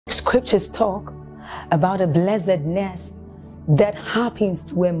Scriptures talk about a blessedness that happens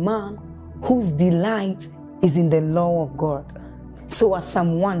to a man whose delight is in the law of God. So as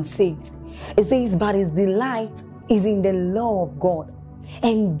Psalm 1 says, it says, but his delight is in the law of God,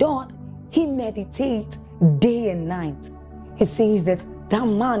 and doth he meditate day and night. He says that that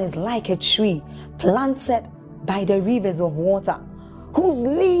man is like a tree planted by the rivers of water, whose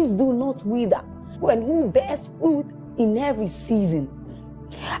leaves do not wither, and who bears fruit in every season.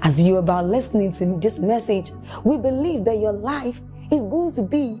 As you're about listening to this message, we believe that your life is going to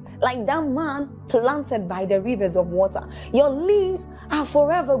be like that man planted by the rivers of water. Your leaves are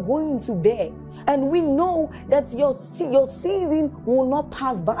forever going to bear. And we know that your season will not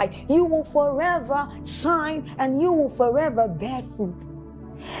pass by. You will forever shine and you will forever bear fruit.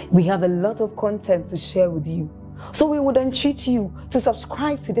 We have a lot of content to share with you. So we would entreat you to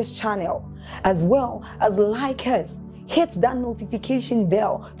subscribe to this channel, as well as like us. Hit that notification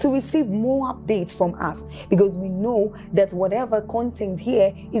bell to receive more updates from us, because we know that whatever content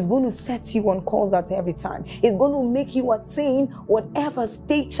here is going to set you on course at every time. It's going to make you attain whatever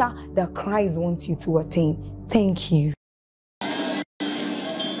stature that Christ wants you to attain. Thank you.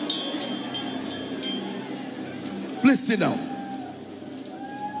 Please sit down.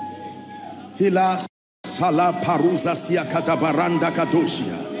 Hila sala paruza sia katabaranda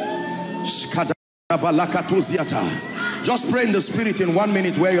kadoshia. Skada balakatuziata. Just pray in the spirit in 1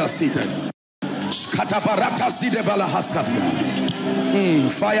 minute where you are seated.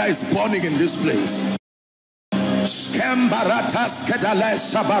 Fire is burning in this place.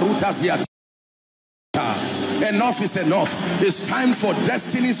 Enough is enough. It's time for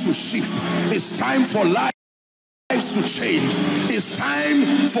destinies to shift. It's time for lives to change. It's time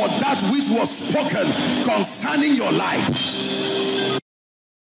for that which was spoken concerning your life.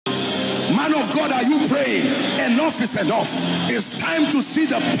 Man of God, are you praying? Enough is enough. It's time to see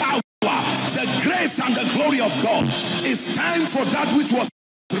the power, the grace and the glory of God. It's time for that which was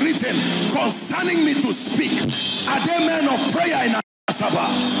written concerning me to speak. Are there men of prayer in Asaba?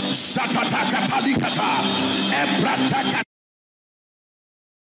 Shatata katalikata. Ebrataka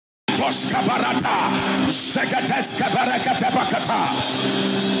toshkabarata. Shagateska barakata.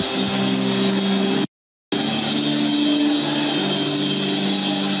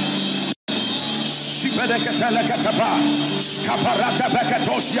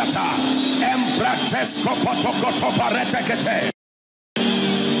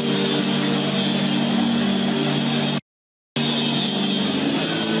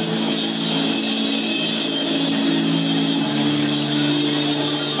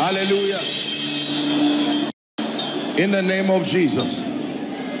 Hallelujah. In the name of Jesus,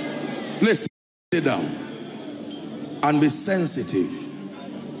 please sit down and be sensitive.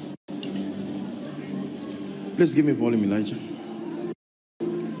 Please give me volume, Elijah.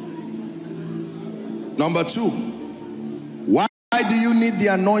 Number 2, why do you need the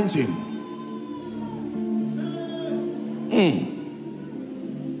anointing?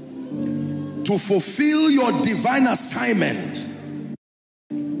 To fulfill your divine assignment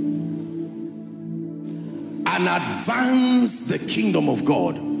and advance the kingdom of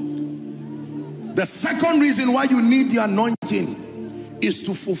God. The second reason why you need the anointing is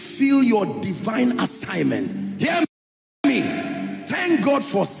to fulfill your divine assignment. Hear me. Thank God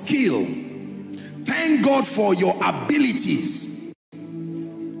for skill. Thank God for your abilities.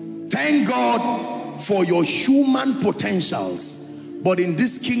 Thank God for your human potentials. But in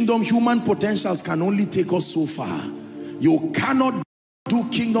this kingdom, human potentials can only take us so far. You cannot do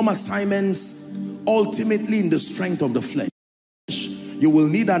kingdom assignments ultimately in the strength of the flesh. You will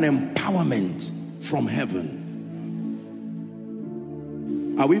need an empowerment from heaven.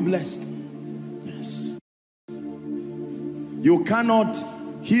 Are we blessed? Yes. You cannot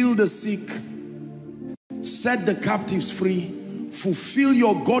heal the sick, set the captives free, fulfill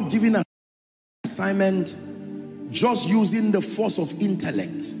your God-given assignment just using the force of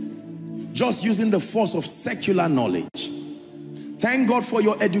intellect, just using the force of secular knowledge. Thank God for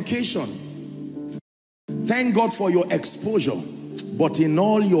your education. Thank God for your exposure. But in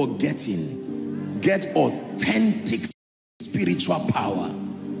all you're getting, get authentic spiritual power.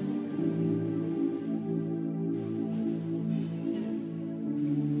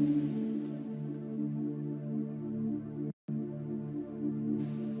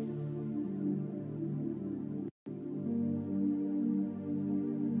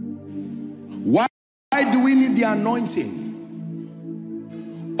 Why do we need the anointing?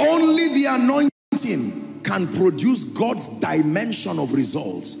 Only the anointing can produce God's dimension of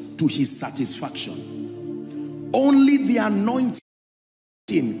results to his satisfaction. Only the anointing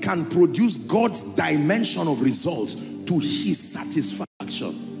can produce God's dimension of results to his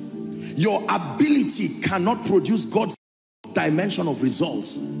satisfaction. Your ability cannot produce God's dimension of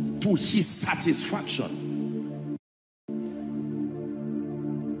results to his satisfaction.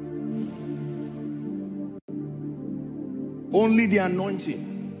 Only the anointing.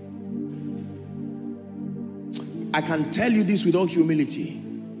 I can tell you this with all humility.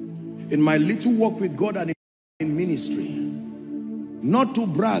 In my little walk with God and in ministry, not to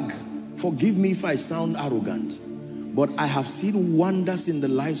brag, forgive me if I sound arrogant, but I have seen wonders in the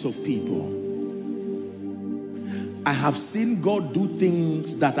lives of people. I have seen God do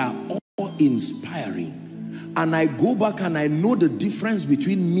things that are awe-inspiring. And I go back and I know the difference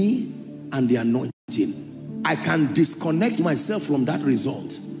between me and the anointing. I can disconnect myself from that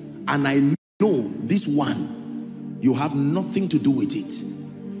result. And I know this one, you have nothing to do with it.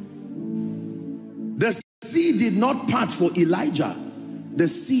 The sea did not part for Elijah. The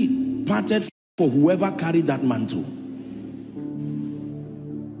sea parted for whoever carried that mantle.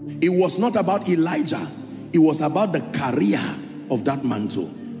 It was not about Elijah. It was about the carrier of that mantle.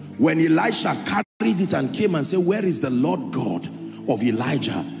 When Elisha carried it and came and said, where is the Lord God of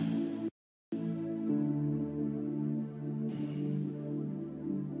Elijah?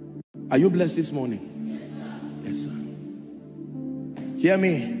 Are you blessed this morning? Yes, sir. Yes, sir. Hear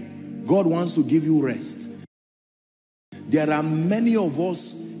me. God wants to give you rest. There are many of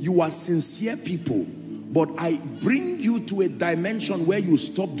us, you are sincere people, but I bring you to a dimension where you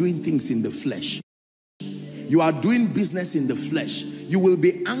stop doing things in the flesh. You are doing business in the flesh. You will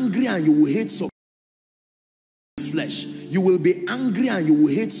be angry and you will hate success in the flesh. You will be angry and you will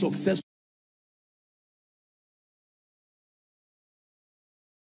hate success.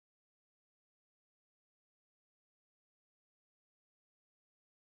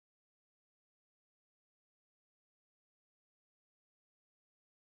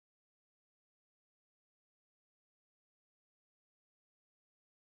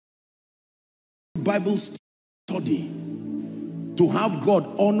 Bible study to have God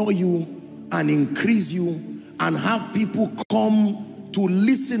honor you and increase you and have people come to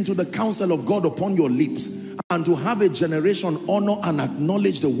listen to the counsel of God upon your lips and to have a generation honor and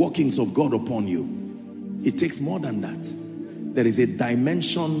acknowledge the workings of God upon you. It takes more than that. There is a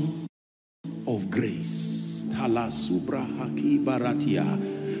dimension of grace. An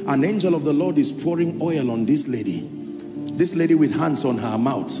angel of the Lord is pouring oil on this lady with hands on her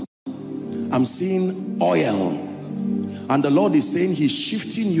mouth. I'm seeing oil, and the Lord is saying he's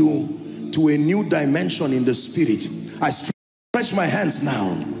shifting you to a new dimension in the spirit. I stretch my hands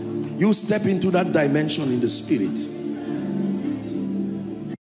now. You step into that dimension in the spirit.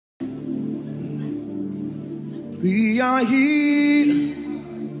 We are here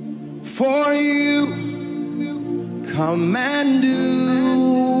for you. Come and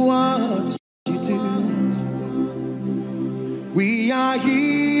do what you do. We are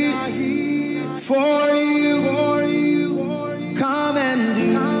here for you. Come and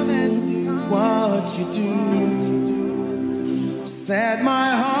do what you do. Set my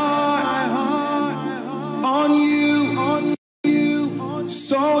heart on you,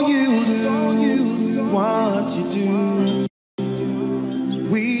 so you do what you do.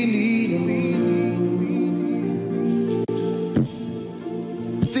 We need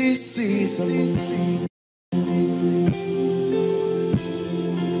this season.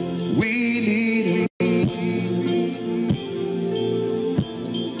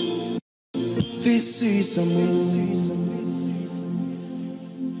 This season.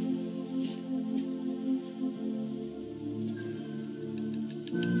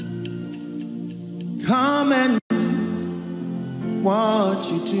 Come and do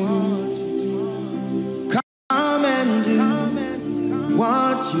what you do. Come and do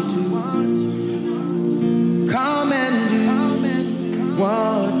what you do. Come and do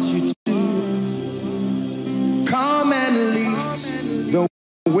what you do. Come and lift the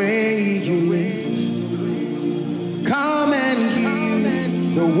way you lift. Come and heal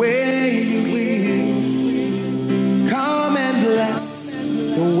the way you heal. Come and bless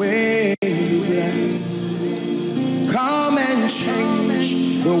the way you bless. Come and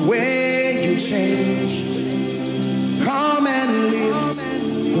change the way you change. Come and lift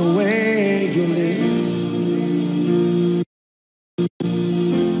the way you lift.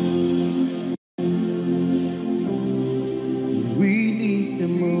 We need the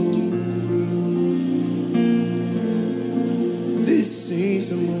move. This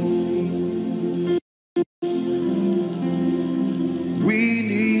is a move. We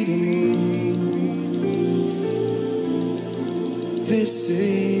need a move. This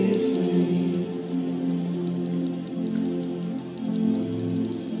is a move.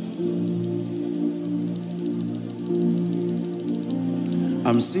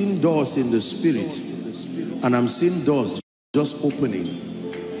 I'm seeing doors in the spirit, and I'm seeing doors just opening.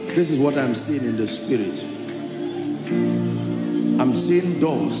 This is what I'm seeing in the spirit. I'm seeing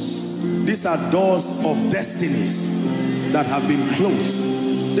doors. These are doors of destinies that have been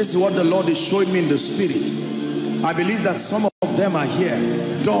closed. This is what the Lord is showing me in the spirit. I believe that some of them are here.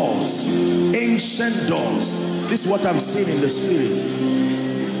 Doors, ancient doors. This is what I'm seeing in the spirit.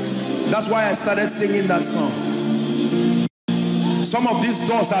 That's why I started singing that song. Some of these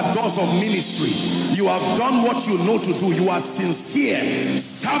doors are doors of ministry. You have done what you know to do. You are sincere,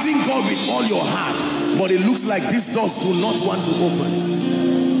 serving God with all your heart. But it looks like these doors do not want to open.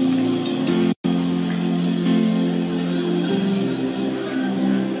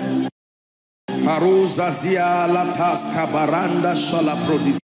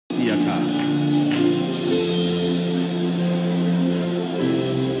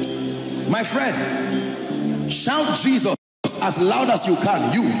 My friend, shout Jesus as loud as you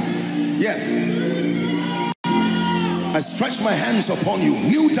can. You, yes. I stretch my hands upon you.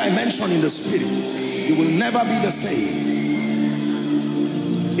 New dimension in the spirit. You will never be the same.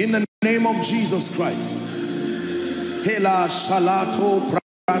 In the name of Jesus Christ. Hela shalato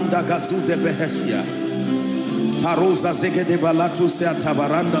pranda gazude behesia. Paroza zegede balatu se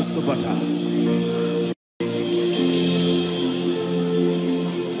atabaranda subata.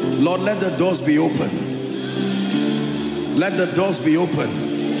 Lord, let the doors be open. Let the doors be open.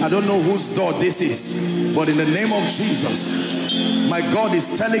 I don't know whose door this is, but in the name of Jesus, my God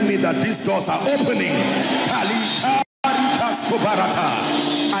is telling me that these doors are opening. I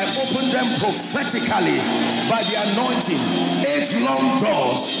open them prophetically by the anointing. Age-long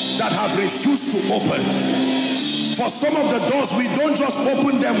doors that have refused to open. For some of the doors, we don't just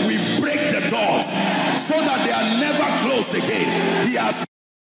open them, we break the doors so that they are never closed again. He has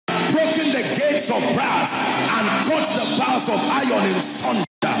broken the gates of brass and cut the bars of iron in sunder.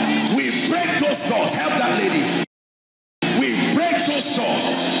 We break those doors. Help that lady. We break those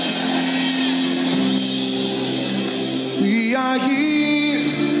doors. We are here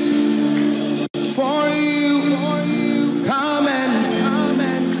for you. Come and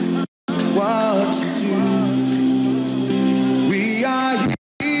what you do. We are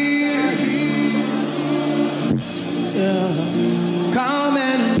here. Yeah. Come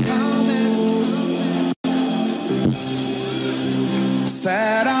and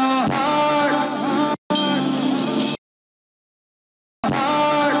set our hearts.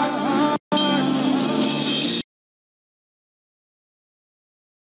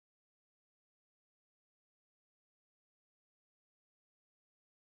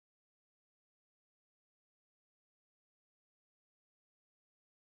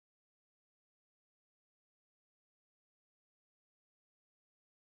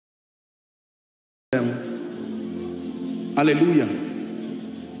 Hallelujah.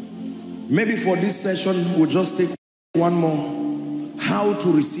 Maybe for this session, we'll just take one more. How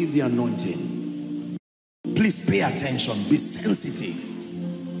to receive the anointing. Please pay attention. Be sensitive.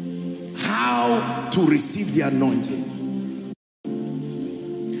 How to receive the anointing.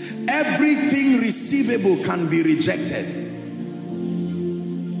 Everything receivable can be rejected.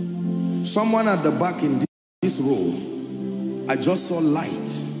 Someone at the back in this row, I just saw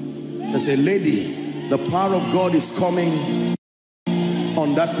light. There's a lady. The power of God is coming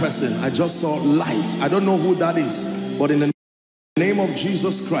on that person. I just saw light. I don't know who that is, but in the name of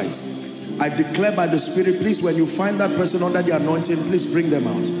Jesus Christ, I declare by the Spirit, please, when you find that person under the anointing, please bring them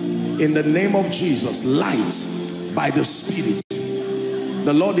out. In the name of Jesus, light by the Spirit.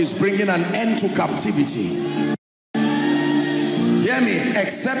 The Lord is bringing an end to captivity. Hear me,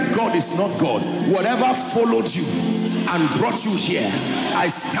 except God is not God. Whatever followed you and brought you here, I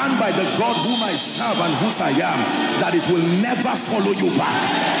stand by the God whom I serve and whose I am, that it will never follow you back.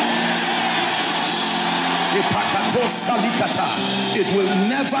 It will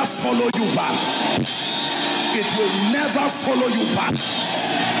never follow you back. It will never follow you back.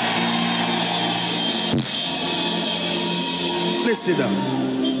 Please sit down.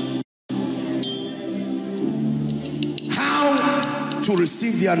 How to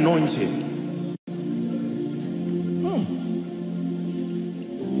receive the anointing?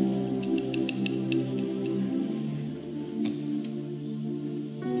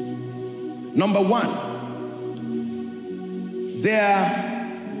 Number one, there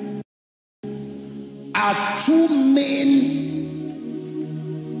are two main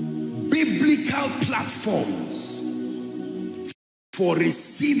biblical platforms for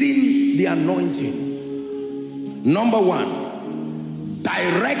receiving the anointing. Number one,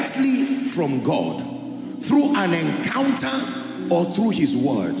 directly from God through an encounter or through His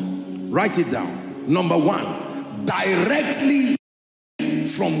word. Write it down. Number one, directly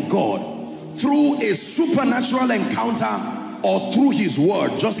from God through a supernatural encounter or through his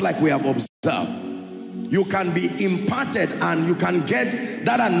word, just like we have observed. You can be imparted and you can get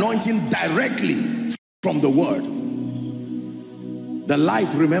that anointing directly from the word. The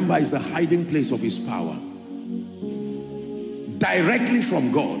light, remember, is the hiding place of his power. Directly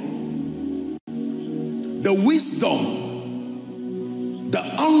from God. The wisdom, the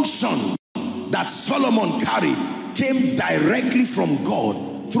unction that Solomon carried came directly from God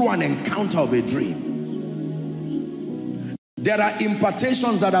through an encounter of a dream. There are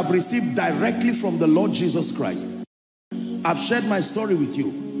impartations that I've received directly from the Lord Jesus Christ. I've shared my story with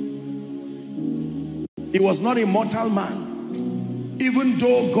you. He was not a mortal man, even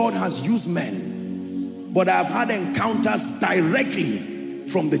though God has used men. But I've had encounters directly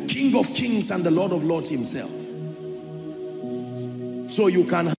from the King of Kings and the Lord of Lords himself. So you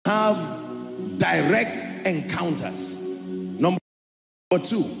can have direct encounters. Number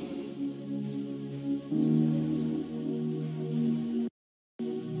two.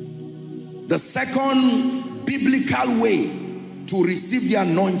 The second biblical way to receive the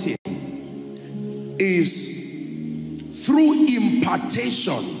anointing is through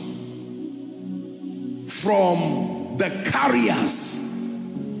impartation from the carriers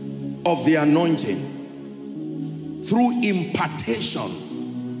of the anointing. Through impartation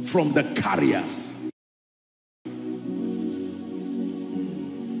from the carriers.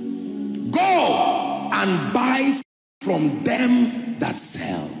 Go and buy from them that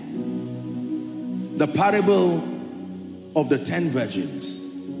sell. The parable of the 10 virgins.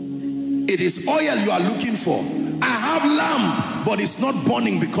 It is oil you are looking for. I have lamp, but it's not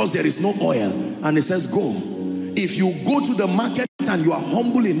burning because there is no oil. And it says, go. If you go to the market and you are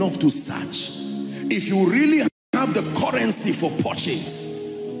humble enough to search, if you really have the currency for purchase,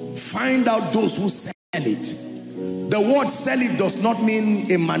 find out those who sell it. The word sell it does not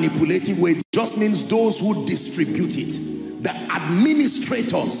mean a manipulative way. It just means those who distribute it. The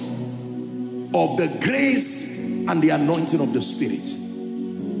administrators of the grace and the anointing of the Spirit.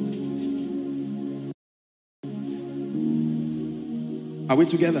 Are we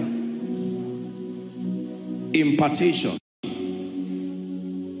together? Impartation.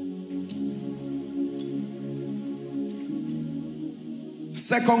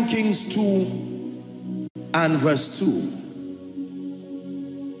 Second Kings 2 and verse 2.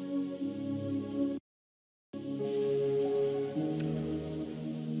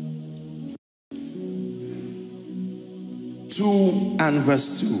 And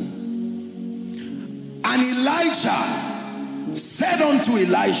verse 2. And Elijah said unto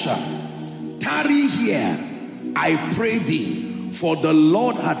Elisha, tarry here, I pray thee, for the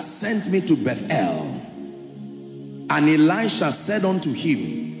Lord hath sent me to Bethel. And Elisha said unto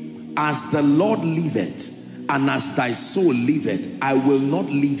him, as the Lord liveth, and as thy soul liveth, I will not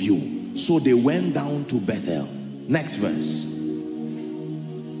leave you. So they went down to Bethel. Next verse.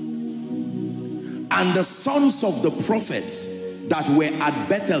 And the sons of the prophets that were at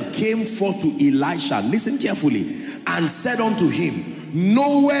Bethel came forth to Elisha, listen carefully, and said unto him,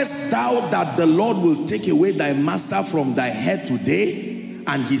 knowest thou that the Lord will take away thy master from thy head today?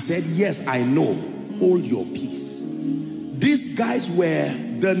 And he said, yes, I know. Hold your peace. These guys were,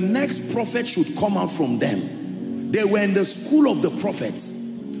 the next prophet should come out from them. They were in the school of the prophets,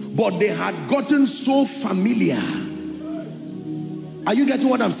 but they had gotten so familiar. Are you getting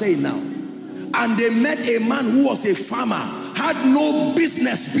what I'm saying now? And they met a man who was a farmer, had no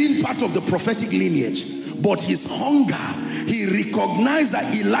business being part of the prophetic lineage, but his hunger, he recognized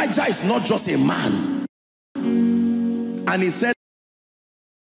that Elijah is not just a man. And he said,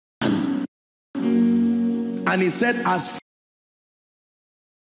 as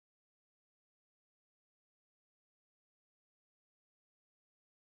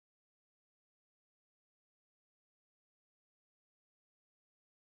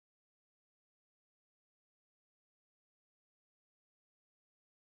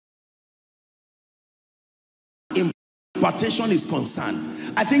impartation is concerned,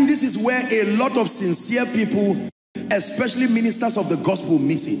 I think this is where a lot of sincere people, especially ministers of the gospel,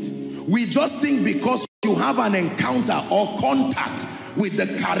 miss it. We just think because you have an encounter or contact with the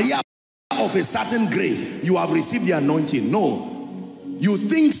carrier of a certain grace, you have received the anointing. No, you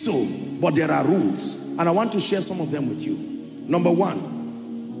think so, but there are rules, and I want to share some of them with you. Number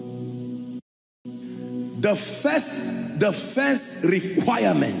one, the first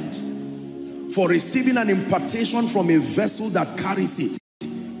requirement for receiving an impartation from a vessel that carries it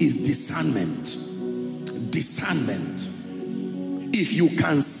is discernment. Discernment. If you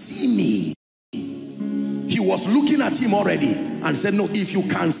can see me, he was looking at him already and said, no, if you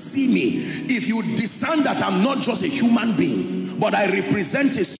can see me, if you discern that I'm not just a human being, but I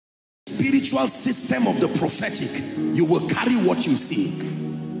represent a spiritual system of the prophetic. You will carry what you see.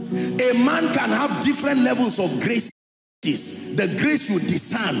 A man can have different levels of grace. The grace you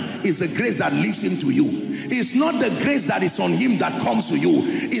discern is the grace that lives into you. It's not the grace that is on him that comes to you.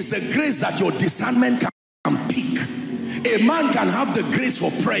 It's the grace that your discernment can pick. A man can have the grace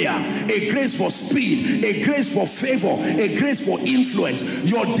for prayer, a grace for speed, a grace for favor, a grace for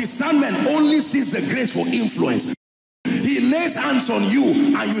influence. Your discernment only sees the grace for influence. He lays hands on you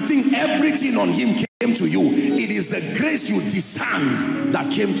and you think everything on him came to you. It is the grace you discern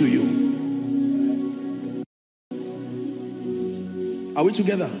that came to you. Are we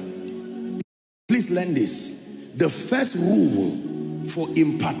together? Please learn this. The first rule for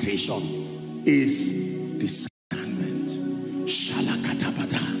impartation is discernment.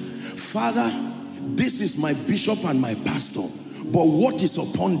 Father, this is my bishop and my pastor, but what is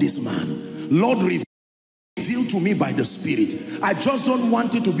upon this man? Lord, reveal to me by the Spirit. I just don't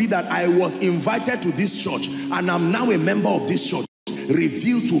want it to be that I was invited to this church and I'm now a member of this church.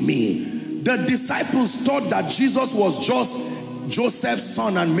 Reveal to me. The disciples thought that Jesus was just Joseph's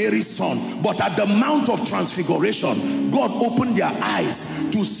son and Mary's son, but at the Mount of Transfiguration, God opened their eyes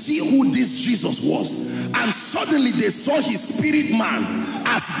to see who this Jesus was, and suddenly they saw his spirit man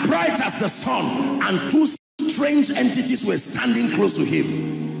as bright as the sun, and two strange entities were standing close to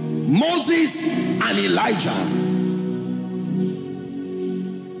him, Moses and Elijah.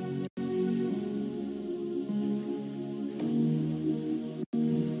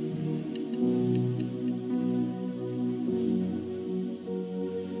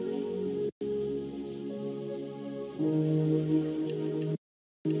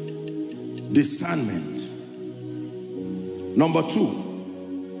 Discernment. Number two,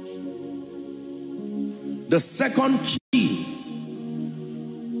 the second key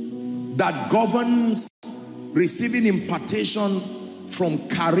that governs receiving impartation from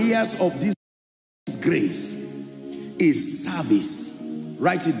carriers of this grace is service.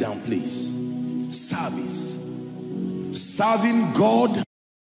 Write it down, please. Service. Serving God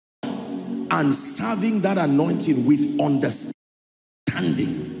and serving that anointing with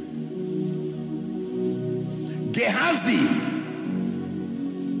understanding. Gehazi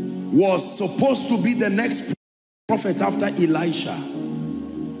was supposed to be the next prophet after Elisha.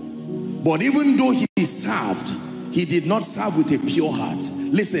 But even though he served, he did not serve with a pure heart.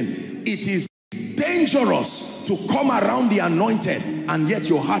 Listen, it is dangerous to come around the anointed and yet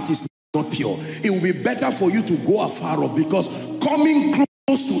your heart is not pure. It will be better for you to go afar off, because coming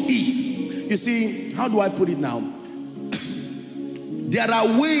close to it, you see, how do I put it now? There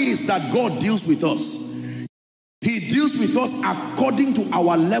are ways that God deals with us. He deals with us according to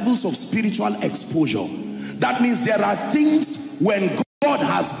our levels of spiritual exposure. That means there are things when God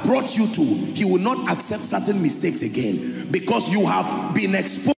has brought you to, he will not accept certain mistakes again, because you have been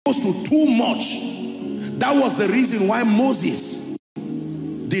exposed to too much. That was the reason why Moses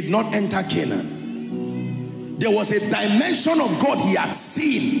did not enter Canaan. There was a dimension of God he had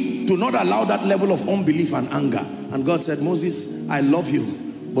seen to not allow that level of unbelief and anger. And God said, Moses, I love you,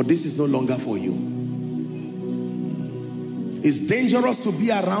 but this is no longer for you. It's dangerous to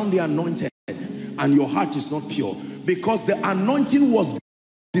be around the anointed and your heart is not pure, because the anointing was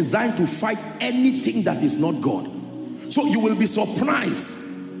designed to fight anything that is not God. So you will be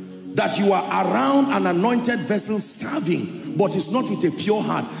surprised that you are around an anointed vessel serving, but it's not with a pure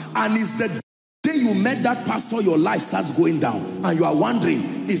heart. And it's the day you met that pastor, your life starts going down and you are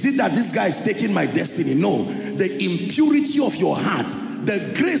wondering, is it that this guy is taking my destiny? No, the impurity of your heart,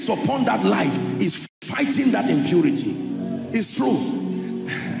 the grace upon that life is fighting that impurity. It's true.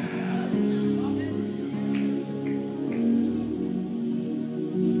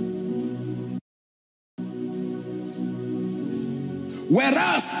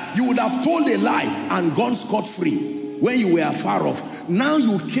 Whereas you would have told a lie and gone scot-free when you were far off. Now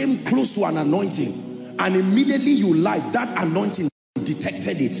you came close to an anointing and immediately you lied. That anointing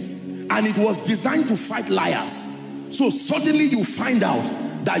detected it. And it was designed to fight liars. So suddenly you find out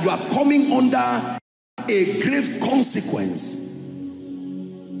that you are coming under a grave consequence.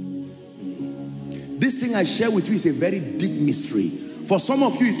 This thing I share with you is a very deep mystery. For some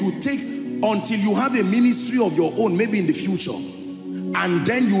of you, it will take until you have a ministry of your own, maybe in the future. And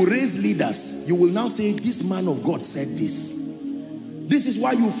then you raise leaders. You will now say, this man of God said this. This is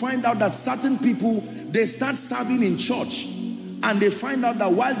why you find out that certain people, they start serving in church. And they find out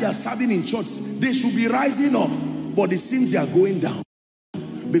that while they are serving in church, they should be rising up. But it seems they are going down.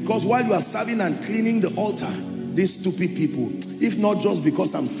 Because while you are serving and cleaning the altar, these stupid people, if not just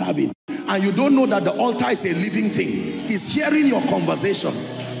because I'm serving, and you don't know that the altar is a living thing, is hearing your conversation.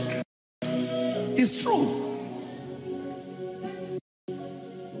 It's true.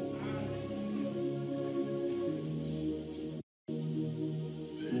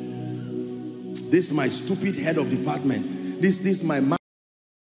 This my stupid head of department. This my man,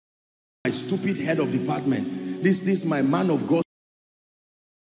 my stupid head of department. This my man of God.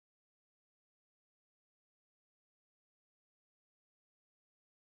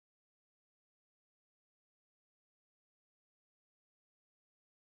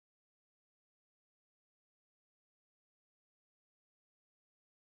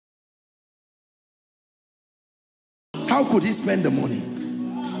 How could he spend the money?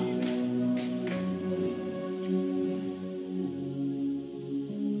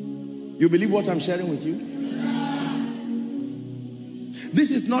 You believe what I'm sharing with you? This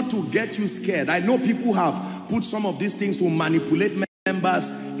is not to get you scared. I know people have put some of these things to manipulate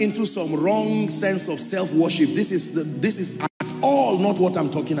members into some wrong sense of self-worship. This is at all not what I'm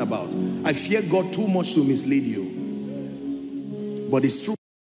talking about. I fear God too much to mislead you. But it's true.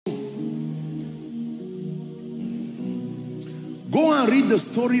 Go and read the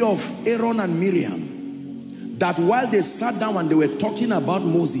story of Aaron and Miriam. That while they sat down and they were talking about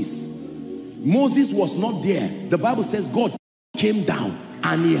Moses, Moses was not there. The Bible says God came down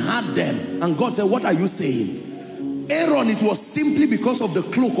and he heard them. And God said, what are you saying? Aaron, it was simply because of the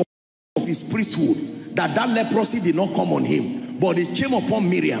cloak of his priesthood that leprosy did not come on him. But it came upon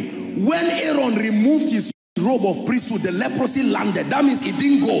Miriam. When Aaron removed his robe of priesthood, the leprosy landed. That means it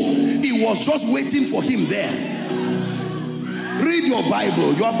didn't go. It was just waiting for him there. Read your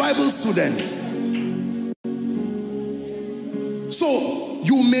Bible. You are Bible students. So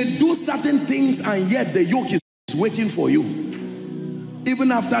you may do certain things and yet the yoke is waiting for you.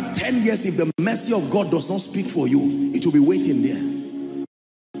 Even after 10 years, if the mercy of God does not speak for you, it will be waiting there.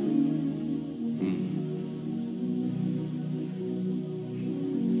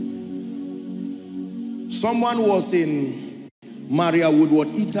 Someone was in Maria Woodward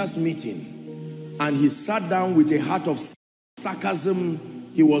Eater's meeting and he sat down with a heart of sarcasm.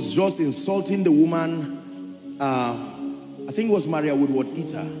 He was just insulting the woman. I think it was Maria Woodward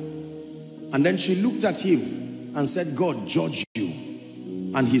Eater. And then she looked at him and said, God, judge you.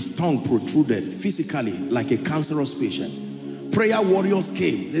 And his tongue protruded physically like a cancerous patient. Prayer warriors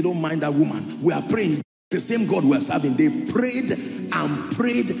came. They don't mind that woman. We are praying. It's the same God we are serving. They prayed and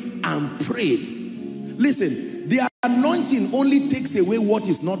prayed and prayed. Listen, the anointing only takes away what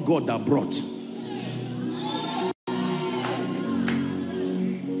is not God that brought.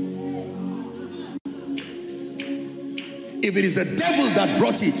 If it is the devil that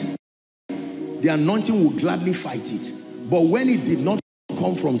brought it, the anointing will gladly fight it. But when it did not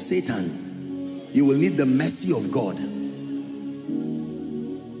come from Satan, you will need the mercy of God.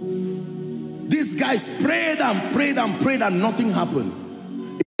 These guys prayed and prayed and prayed and nothing happened.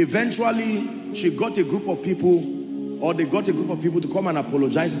 Eventually, she got a group of people, or they got a group of people to come and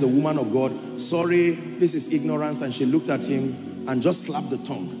apologize to the woman of God. Sorry, this is ignorance. And she looked at him and just slapped the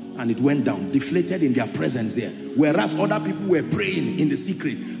tongue. And it went down, deflated in their presence there. Whereas other people were praying in the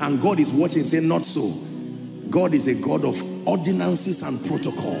secret. And God is watching, saying, not so. God is a God of ordinances and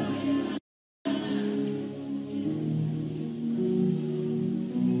protocol.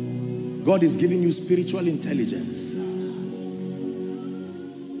 God is giving you spiritual intelligence.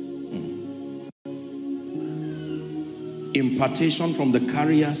 Impartation from the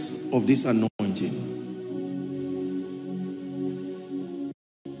carriers of this anointing.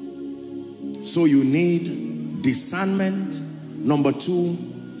 So you need discernment. Number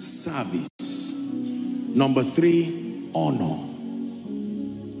 2, service. Number 3, honor.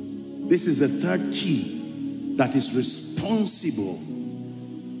 This is the third key that is responsible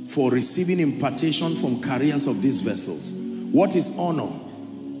for receiving impartation from carriers of these vessels. What is honor?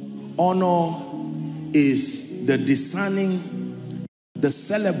 Honor is the discerning, the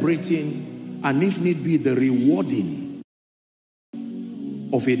celebrating, and if need be, the rewarding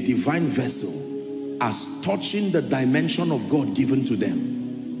of a divine vessel as touching the dimension of God given to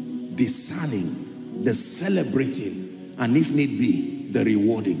them. Discerning, the celebrating, and if need be, the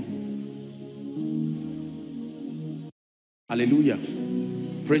rewarding. Hallelujah.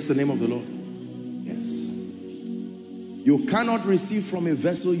 Praise the name of the Lord. Yes. You cannot receive from a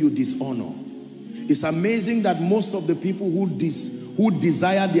vessel you dishonor. It's amazing that most of the people who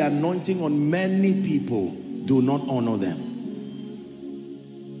desire the anointing on many people do not honor them.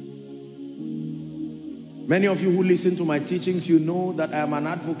 Many of you who listen to my teachings, you know that I am an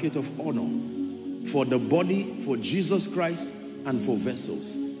advocate of honor for the body, for Jesus Christ, and for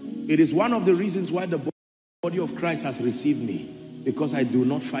vessels. It is one of the reasons why the body of Christ has received me, because I do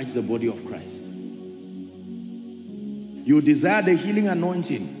not fight the body of Christ. You desire the healing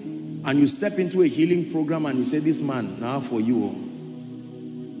anointing, and you step into a healing program and you say, this man, now for you.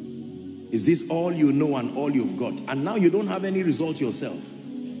 Is this all you know and all you've got? And now you don't have any result yourself.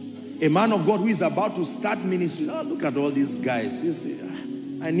 A man of God who is about to start ministry. Oh, look at all these guys.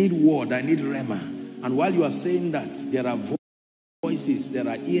 I need word, I need rhema. And while you are saying that, there are voices, there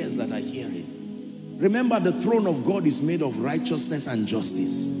are ears that are hearing. Remember, the throne of God is made of righteousness and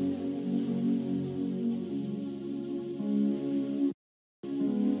justice.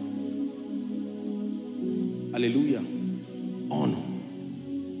 Hallelujah. Honor.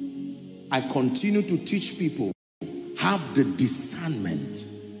 I continue to teach people, have the discernment.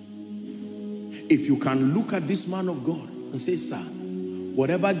 If you can look at this man of God and say, sir,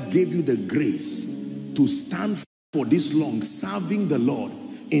 whatever gave you the grace to stand for this long, serving the Lord,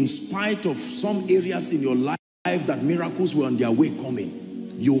 in spite of some areas in your life that miracles were on their way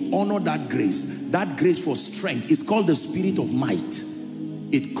coming, you honor that grace. That grace for strength is called the spirit of might.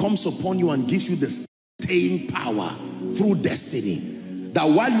 It comes upon you and gives you the staying power through destiny. That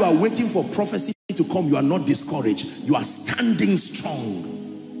while you are waiting for prophecy to come, you are not discouraged. You are standing strong.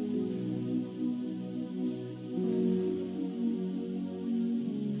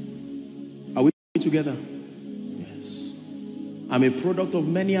 Are we together? Yes. I'm a product of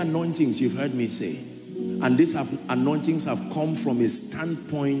many anointings, you've heard me say. And these anointings have come from a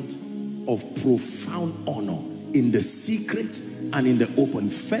standpoint of profound honor in the secret and in the open.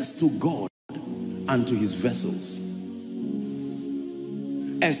 First to God and to his vessels.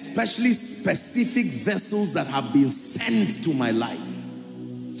 Especially specific vessels that have been sent to my life.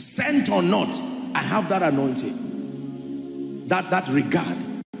 Sent or not, I have that anointing. That regard.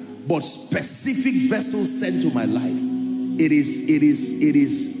 But specific vessels sent to my life. It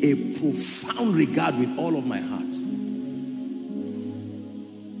is a profound regard with all of my heart.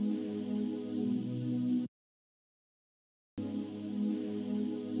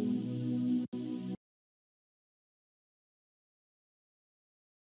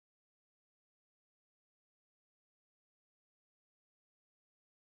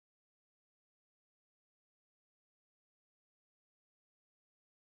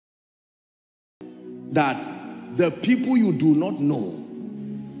 That the people you do not know,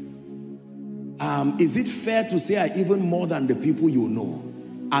 is it fair to say are even more than the people you know,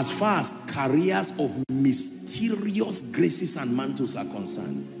 as far as careers of mysterious graces and mantles are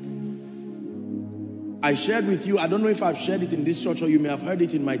concerned? I shared with you, I don't know if I've shared it in this church or you may have heard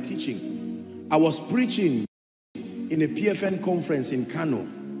it in my teaching. I was preaching in a PFN conference in Kano,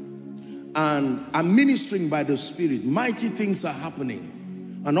 and I'm ministering by the Spirit. Mighty things are happening.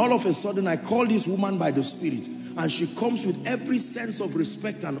 And all of a sudden, I call this woman by the Spirit, and she comes with every sense of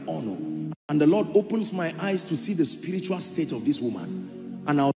respect and honor. And the Lord opens my eyes to see the spiritual state of this woman.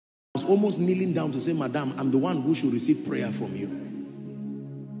 And I was almost kneeling down to say, Madam, I'm the one who should receive prayer from you.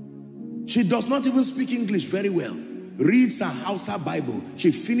 She does not even speak English very well. Reads her Hausa Bible.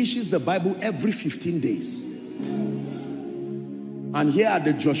 She finishes the Bible every 15 days. And here are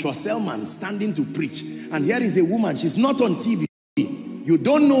the Joshua Selman standing to preach. And here is a woman, she's not on TV. You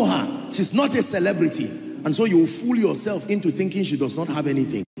don't know her. She's not a celebrity. And so you fool yourself into thinking she does not have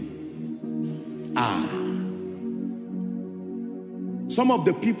anything. Some of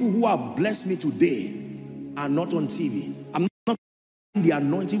the people who have blessed me today are not on TV. I'm not saying the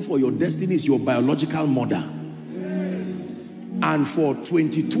anointing for your destiny is your biological mother. And for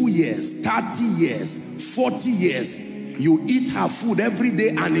 22 years, 30 years, 40 years, you eat her food every day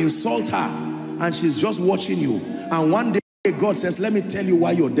and insult her. And she's just watching you. And one day, God says, let me tell you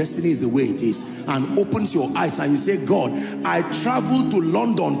why your destiny is the way it is, and opens your eyes and you say, God, I traveled to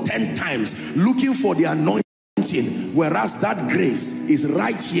London 10 times looking for the anointing, whereas that grace is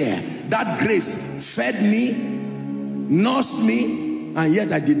right here. That grace fed me, nursed me, and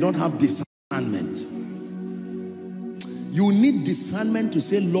yet I did not have discernment. You need discernment to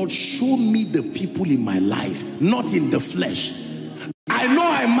say, Lord, show me the people in my life, not in the flesh. I know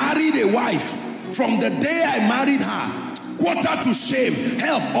I married a wife. From the day I married her, quarter to shame,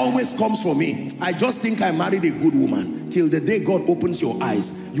 help always comes for me. I just think I married a good woman. Till the day God opens your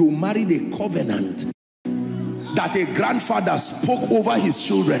eyes, you married a covenant that a grandfather spoke over his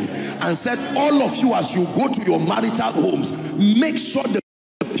children and said, all of you, as you go to your marital homes, make sure the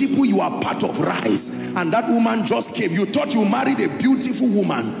people you are part of rise. And that woman just came. You thought you married a beautiful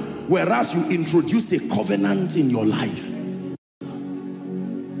woman, whereas you introduced a covenant in your life.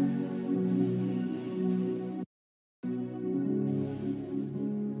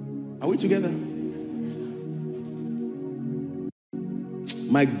 Are we together?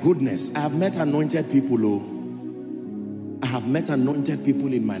 My goodness, I have met anointed people. I have met anointed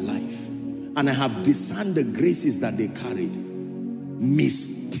people in my life, and I have discerned the graces that they carried.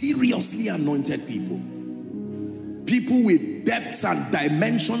 Mysteriously anointed people. People with depths and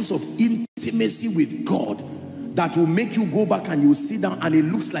dimensions of intimacy with God that will make you go back and you will sit down and it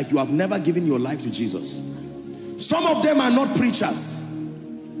looks like you have never given your life to Jesus. Some of them are not preachers.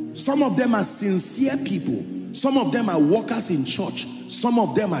 Some of them are sincere people. Some of them are workers in church. Some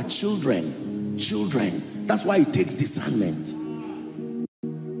of them are children. Children. That's why it takes discernment.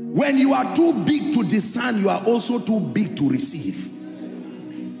 When you are too big to discern, you are also too big to receive.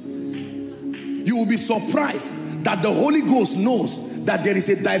 You will be surprised that the Holy Ghost knows that there is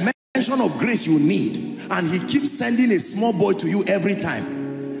a dimension of grace you need, and he keeps sending a small boy to you every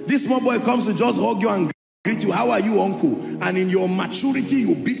time. This small boy comes to just hug you and greet you. How are you, uncle? And in your maturity,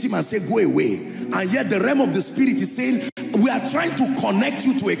 you beat him and say, go away. And yet the realm of the spirit is saying, we are trying to connect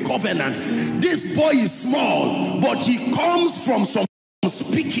you to a covenant. This boy is small, but he comes from some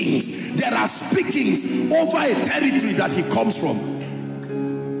speakings. There are speakings over a territory that he comes from.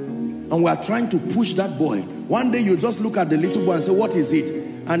 And we are trying to push that boy. One day you just look at the little boy and say, what is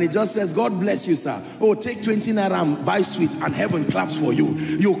it? And he just says, God bless you, sir. Oh, take 20 naira and buy sweet, and heaven claps for you.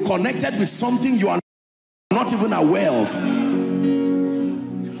 You connected with something you are not even aware of.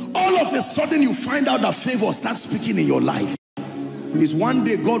 All of a sudden you find out that favor starts speaking in your life. It's one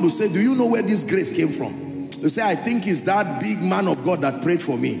day God will say, do you know where this grace came from? You say, I think it's that big man of God that prayed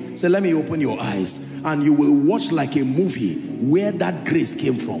for me. Say, let me open your eyes. And you will watch like a movie where that grace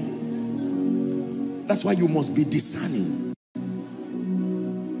came from. That's why you must be discerning.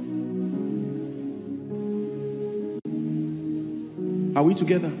 Are we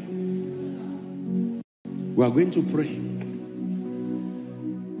together? We are going to pray.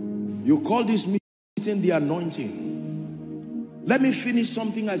 You call this meeting the anointing. Let me finish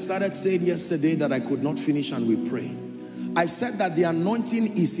something I started saying yesterday that I could not finish, and we pray. I said that the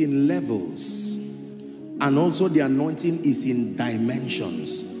anointing is in levels, and also the anointing is in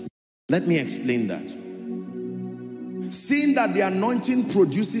dimensions. Let me explain that. Seeing that the anointing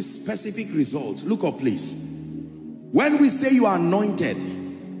produces specific results. Look up, please. When we say you are anointed,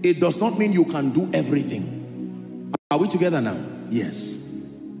 it does not mean you can do everything. Are we together now? Yes.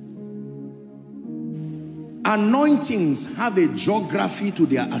 Anointings have a geography to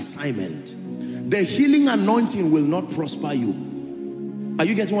their assignment. The healing anointing will not prosper you. Are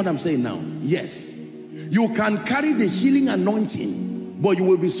you getting what I'm saying now? Yes. You can carry the healing anointing, but you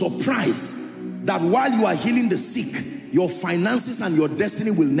will be surprised that while you are healing the sick, your finances and your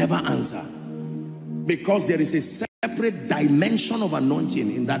destiny will never answer. Because there is a separate dimension of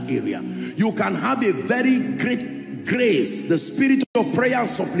anointing in that area. You can have a very great grace, the spirit of prayer and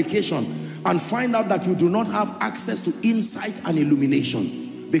supplication, and find out that you do not have access to insight and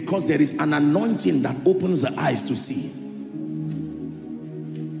illumination, because there is an anointing that opens the eyes to see.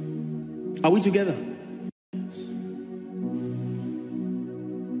 Are we together? Yes.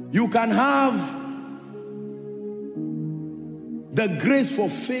 You can have the grace for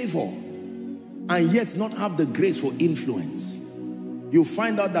favor and yet not have the grace for influence. You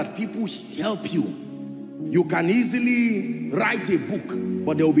find out that people help you. You can easily write a book,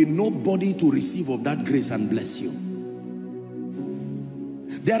 but there will be nobody to receive of that grace and bless you.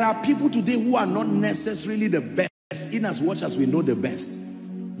 There are people today who are not necessarily the best, in as much as we know the best,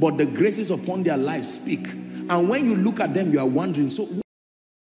 but the graces upon their lives speak. And when you look at them, you are wondering, so what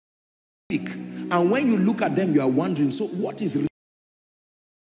speak? And when you look at them, you are wondering, so what is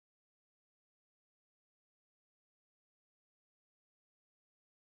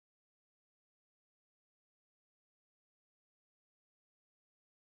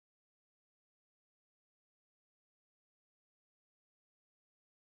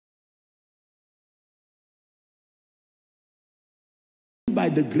by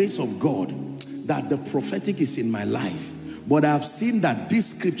the grace of God that the prophetic is in my life. But I have seen that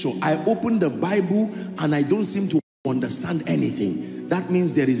this scripture, I open the Bible and I don't seem to understand anything. That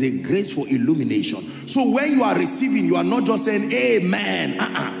means there is a grace for illumination. So when you are receiving, you are not just saying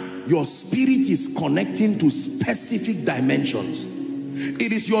amen. Your spirit is connecting to specific dimensions.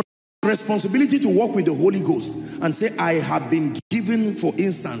 It is your responsibility to work with the Holy Ghost and say, I have been given, for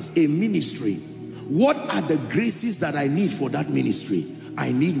instance, a ministry. What are the graces that I need for that ministry?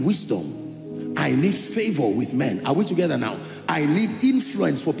 I need wisdom. I need favor with men. Are we together now? I need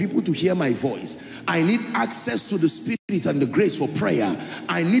influence for people to hear my voice. I need access to the spirit and the grace for prayer.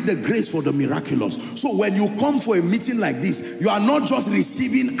 I need the grace for the miraculous. So when you come for a meeting like this, you are not just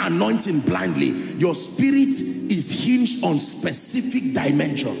receiving anointing blindly. Your spirit is hinged on specific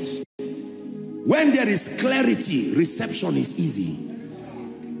dimensions. When there is clarity, reception is easy.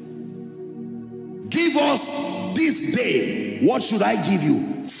 Give us this day. What should I give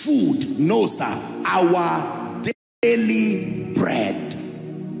you? Food. No, sir. Our daily bread.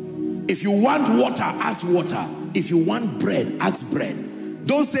 If you want water, ask water. If you want bread, ask bread.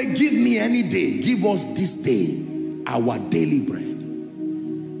 Don't say, give me any day. Give us this day our daily bread.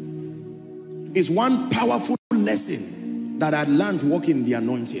 It's one powerful lesson that I learned walking in the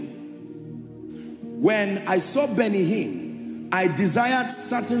anointing. When I saw Benny Hinn, I desired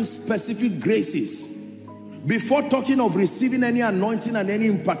certain specific graces. Before talking of receiving any anointing and any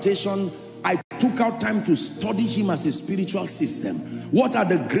impartation, I took out time to study him as a spiritual system. What are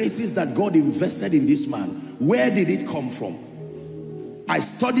the graces that God invested in this man? Where did it come from? I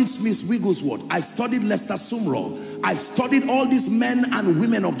studied Smith Wigglesworth. I studied Lester Sumrall. I studied all these men and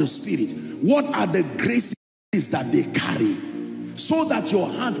women of the Spirit. What are the graces that they carry? So that your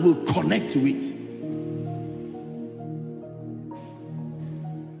heart will connect to it.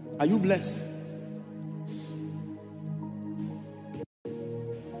 Are you blessed?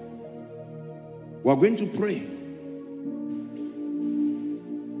 We're going to pray.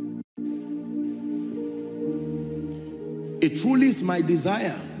 It truly is my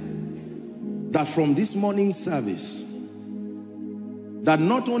desire that from this morning's service, that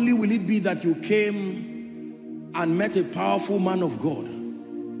not only will it be that you came and met a powerful man of God,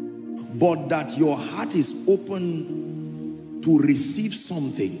 but that your heart is open to receive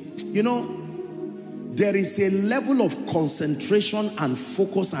something. You know, there is a level of concentration and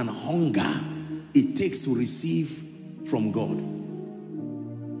focus and hunger it takes to receive from God.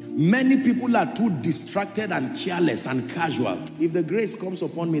 Many people are too distracted and careless and casual. If the grace comes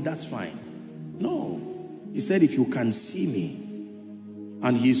upon me, that's fine. No. He said, if you can see me.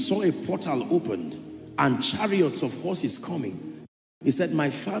 And he saw a portal opened and chariots of horses coming. He said, my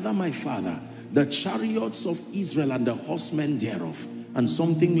father, the chariots of Israel and the horsemen thereof. And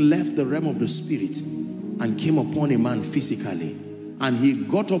something left the realm of the spirit and came upon a man physically. And he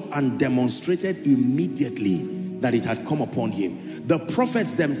got up and demonstrated immediately that it had come upon him. The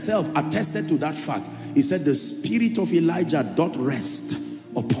prophets themselves attested to that fact. He said, the spirit of Elijah doth rest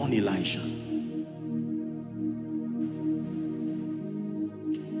upon Elisha.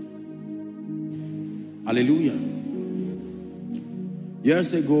 Hallelujah.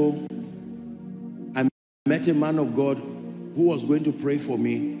 Years ago, I met a man of God who was going to pray for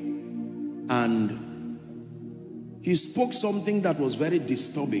me, and he spoke something that was very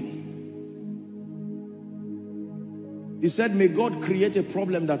disturbing. He said, may God create a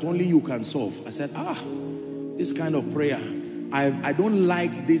problem that only you can solve. I said, this kind of prayer, I don't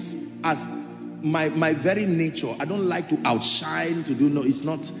like this as my very nature. I don't like to outshine, to do no, it's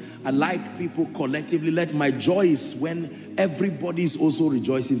not. I like people collectively. Let my joy is when everybody is also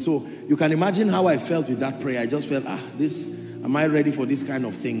rejoicing. So you can imagine how I felt with that prayer. I just felt, am I ready for this kind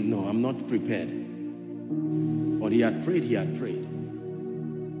of thing? No, I'm not prepared. But he had prayed,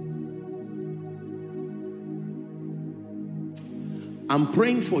 I'm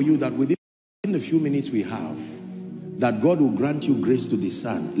praying for you that within the few minutes we have, that God will grant you grace to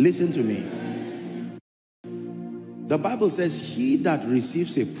discern. Listen to me. The Bible says, he that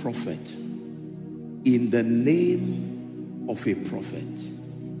receives a prophet in the name of a prophet.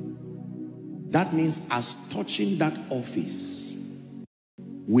 That means as touching that office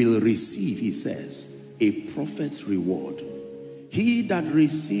will receive, he says, a prophet's reward. He that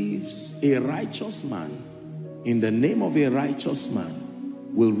receives a righteous man in the name of a righteous man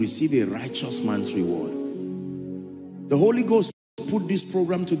will receive a righteous man's reward. The Holy Ghost put this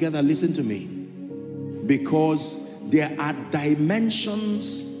program together, listen to me, because there are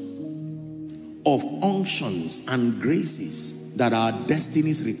dimensions of unctions and graces that our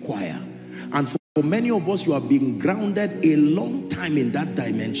destinies require. And for many of us, you are being grounded a long time in that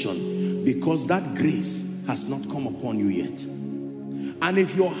dimension because that grace has not come upon you yet. And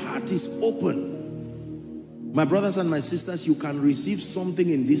if your heart is open, my brothers and my sisters, you can receive something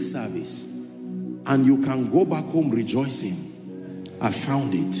in this service and you can go back home rejoicing. I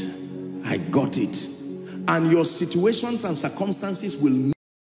found it. I got it. And your situations and circumstances will,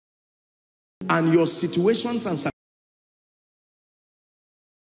 and your situations and circumstances,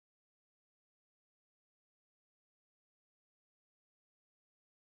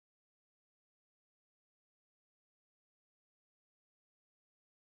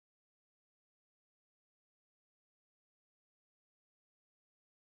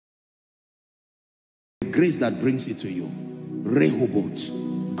 grace that brings it to you.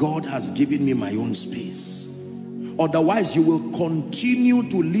 Rehoboth, God has given me my own space. Otherwise, you will continue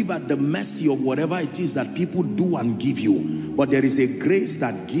to live at the mercy of whatever it is that people do and give you. But there is a grace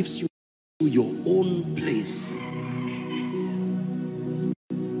that gives you your own place.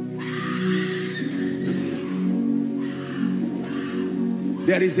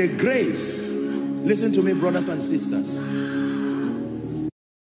 There is a grace. Listen to me, brothers and sisters.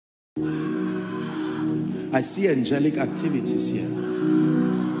 I see angelic activities here.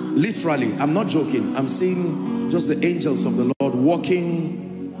 Literally, I'm not joking. I'm seeing just the angels of the Lord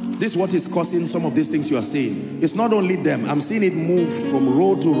walking. This is what is causing some of these things you are seeing. It's not only them. I'm seeing it move from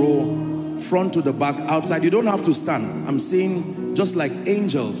row to row, front to the back, outside. You don't have to stand. I'm seeing just like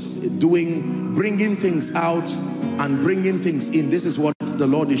angels bringing things out and bringing things in. This is what the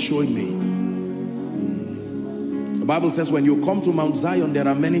Lord is showing me. The Bible says when you come to Mount Zion, there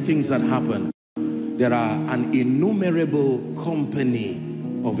are many things that happen. There are an innumerable company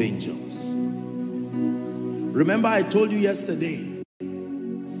of angels. Remember, I told you yesterday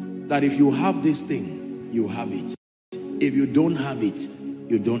that if you have this thing, you have it. If you don't have it,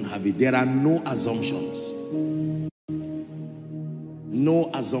 you don't have it. There are no assumptions. No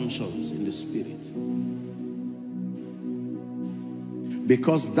assumptions in the spirit.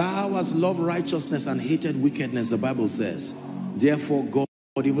 Because thou hast loved righteousness and hated wickedness, the Bible says, therefore God,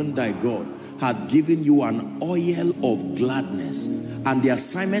 even thy God, hath given you an oil of gladness. And the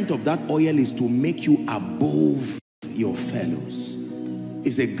assignment of that oil is to make you above your fellows.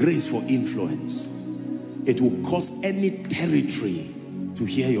 It's a grace for influence. It will cause any territory to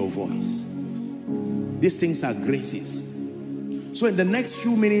hear your voice. These things are graces. So in the next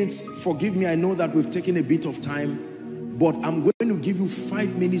few minutes, forgive me, I know that we've taken a bit of time, but I'm going to give you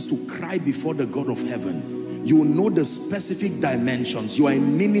 5 minutes to cry before the God of heaven. You will know the specific dimensions. You are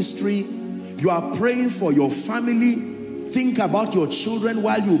in ministry. You are praying for your family. Think about your children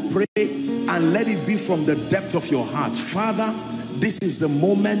while you pray and let it be from the depth of your heart. Father, this is the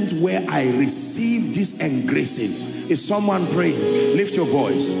moment where I receive this engracing. Is someone praying? Lift your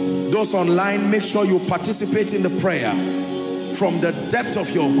voice. Those online, make sure you participate in the prayer from the depth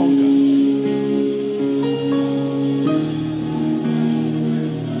of your hunger.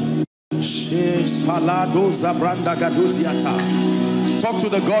 Talk to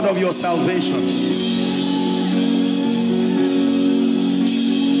the God of your salvation.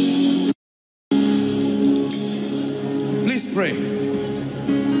 Please pray.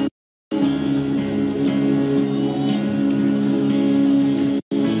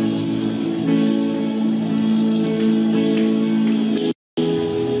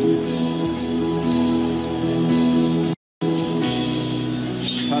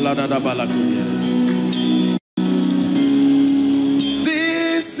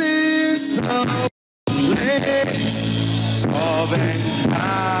 This is the place of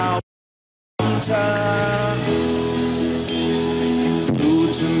encounter.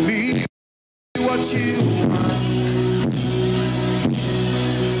 Do to me what you want.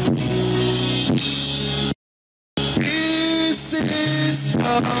 This is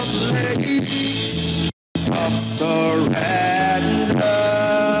the place of surrender.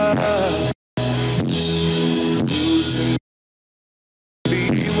 Do to me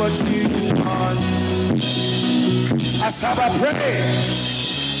what you want. As I pray,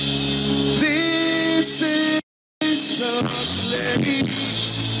 this is the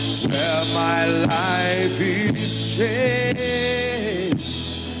place where my life is changed.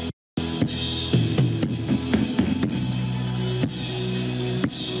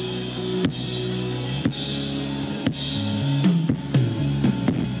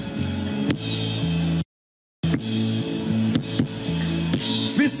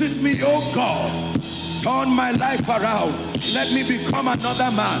 Visit me, oh God. Turn my life around. Let me become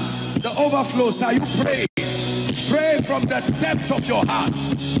another man. The overflows, are you praying? Pray from the depth of your heart.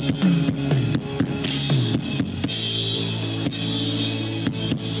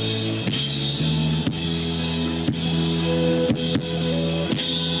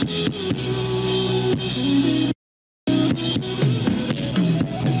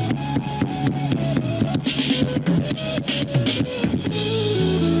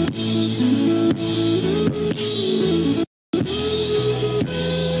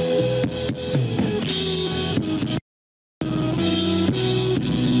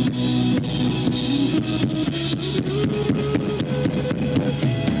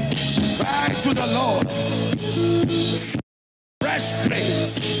 To the Lord, fresh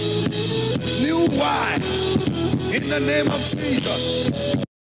grace, new wine, in the name of Jesus.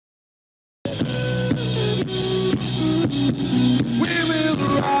 We will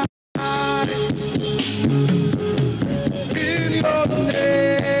rise in your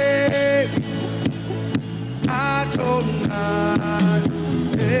name, Adonai,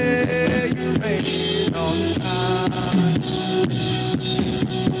 you reign on high.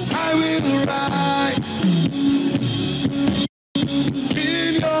 I will rise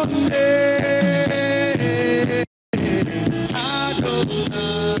in your name,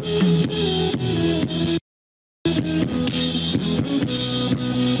 Adonai.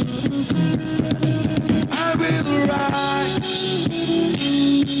 I will rise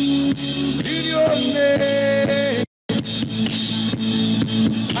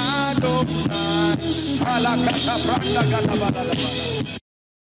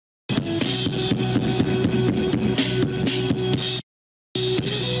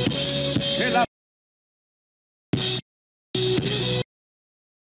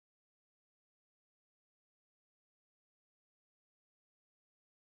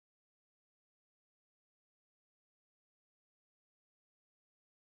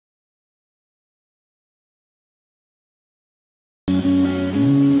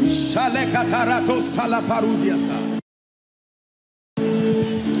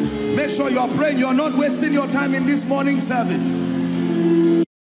Make sure you're praying. You're not wasting your time in this morning service.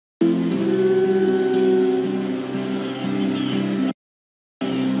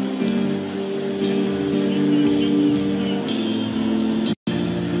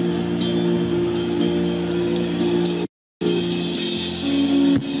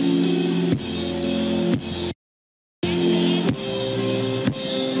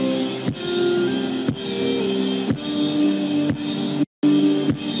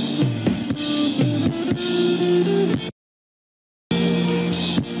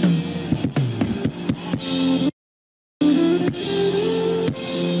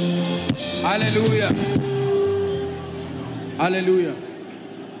 Hallelujah. Hallelujah.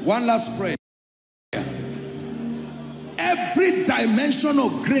 One last prayer. Every dimension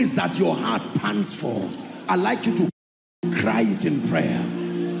of grace that your heart pants for, I'd like you to cry it in prayer.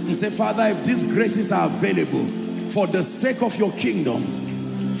 And say, Father, if these graces are available for the sake of your kingdom,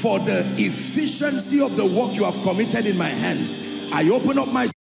 for the efficiency of the work you have committed in my hands, I open up my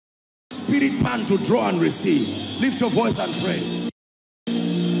spirit man to draw and receive. Lift your voice and pray.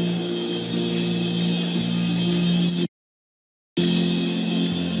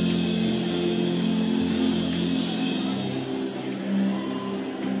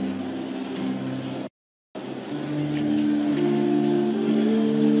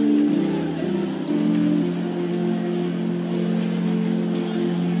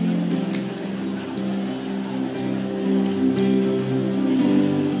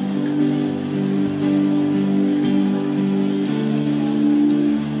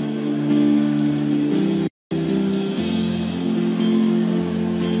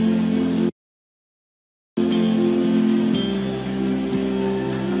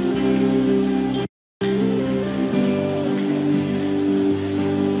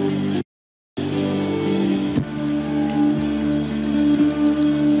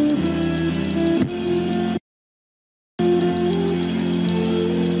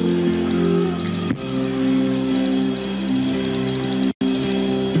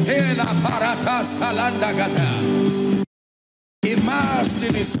 Immersed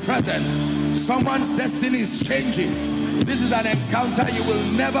in his presence, someone's destiny is changing. This is an encounter you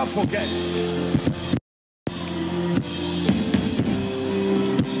will never forget.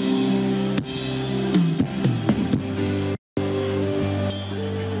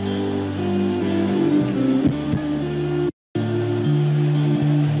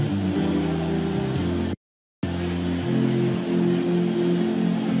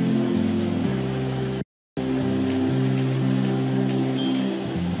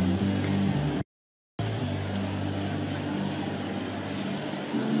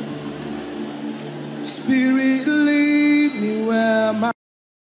 Spirit, lead me where my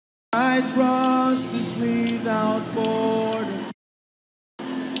trust is without borders.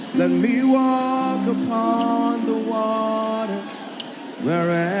 Let me walk upon the waters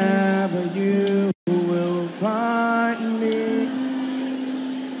wherever you will find me.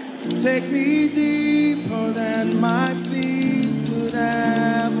 Take me deeper than my feet could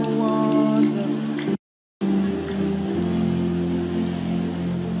ever wander.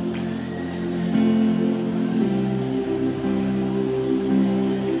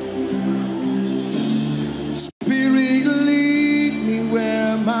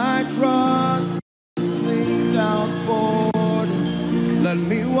 Trust is without borders. Let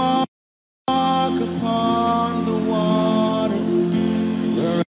me walk upon the waters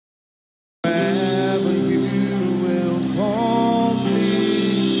wherever you will call me.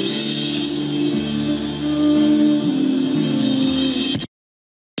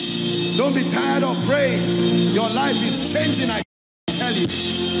 Don't be tired of praying. Your life is changing, I tell you.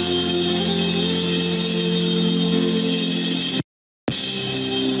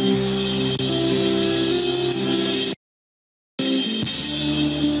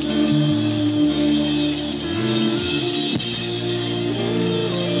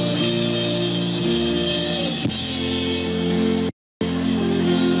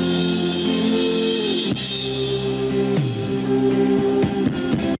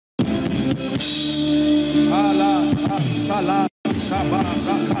 Salah, Sabah,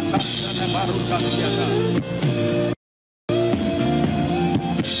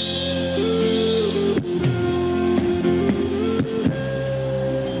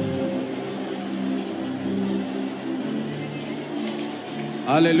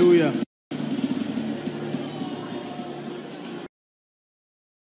 Hallelujah.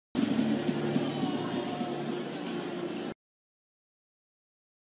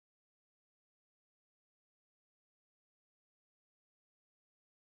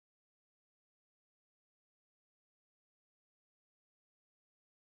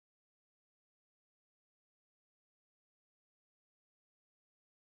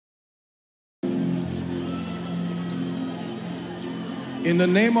 In the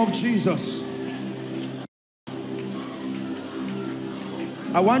name of Jesus,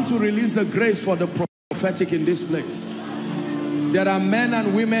 I want to release the grace for the prophetic in this place. There are men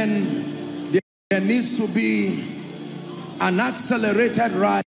and women, there needs to be an accelerated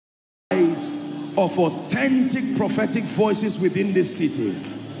rise of authentic prophetic voices within this city.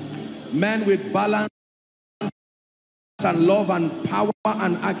 Men with balance and love and power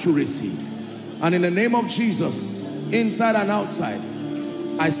and accuracy. And in the name of Jesus, inside and outside,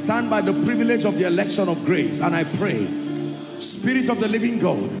 I stand by the privilege of the election of grace and I pray, Spirit of the living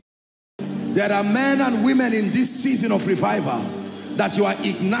God, there are men and women in this season of revival that you are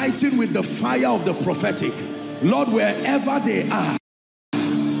igniting with the fire of the prophetic. Lord, wherever they are,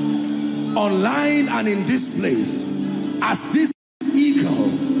 online and in this place, as this eagle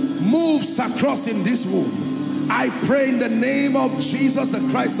moves across in this room, I pray in the name of Jesus, the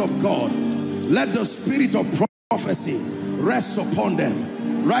Christ of God, let the spirit of prophecy rest upon them.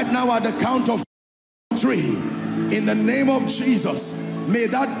 Right now at the count of 3, in the name of Jesus, may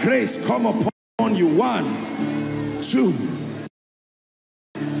that grace come upon you. 1, 2,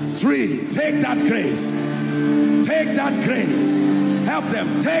 3. Take that grace. Take that grace. Help them.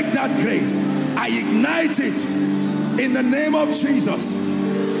 Take that grace. I ignite it in the name of Jesus.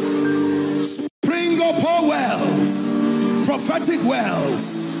 Spring up all wells, prophetic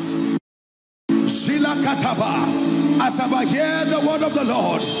wells. Shila Kataba. As I hear the word of the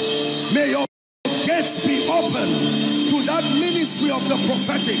Lord, may your gates be open to that ministry of the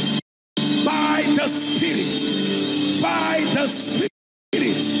prophetic by the Spirit, by the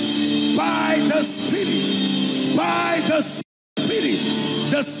Spirit, by the Spirit, by the Spirit.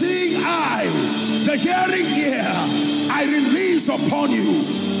 The seeing eye, the hearing ear, I release upon you.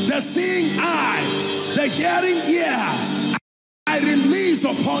 The seeing eye, the hearing ear, I release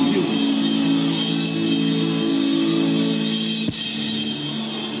upon you.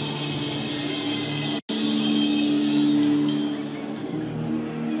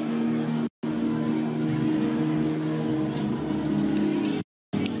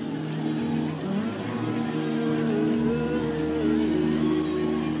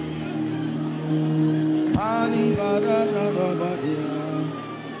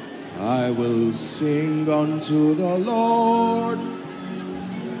 I will sing unto the Lord,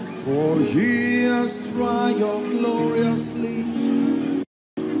 for he has triumphed gloriously.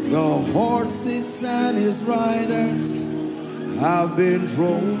 The horses and his riders have been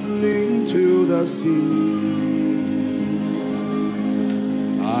thrown into the sea.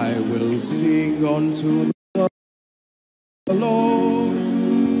 I will sing unto the Lord,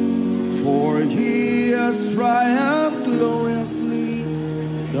 for he has triumphed gloriously.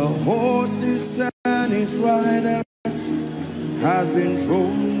 The horses and his riders have been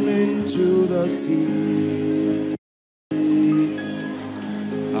thrown into the sea.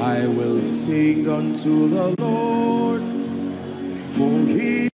 I will sing unto the Lord, for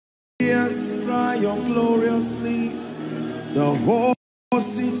he has triumphed gloriously. The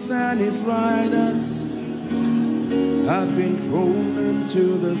horses and his riders have been thrown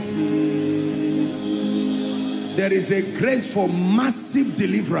into the sea. There is a grace for massive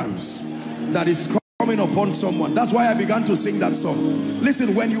deliverance that is coming upon someone. That's why I began to sing that song.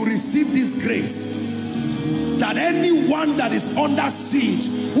 Listen, when you receive this grace, that anyone that is under siege,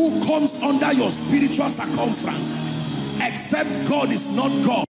 who comes under your spiritual circumference, except God is not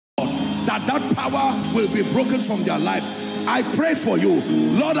God, that power will be broken from their lives. I pray for you.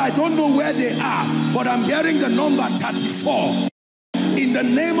 Lord, I don't know where they are, but I'm hearing the number 34. In the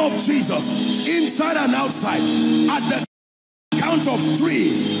name of Jesus, inside and outside, at the count of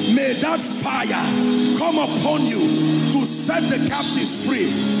 3, may that fire come upon you to set the captives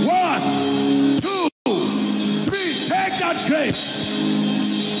free. 1, 2, 3. Take that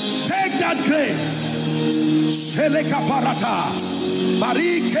grace. Take that grace.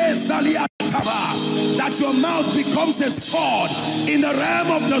 That your mouth becomes a sword in the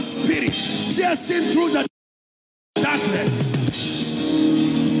realm of the spirit, piercing through the darkness.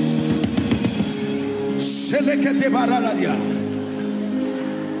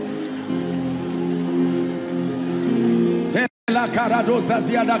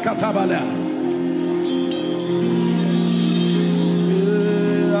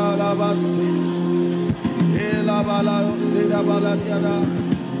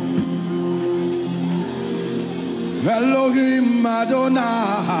 Elohim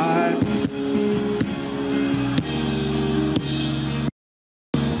Adonai.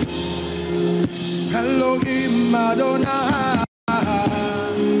 Elohim Adonai.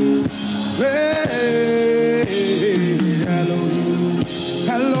 Hey, Elohim,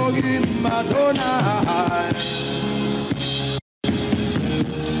 Elohim Adonai.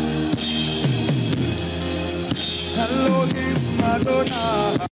 Elohim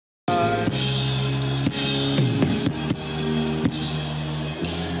Adonai.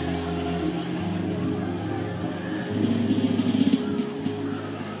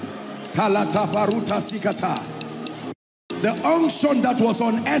 The unction that was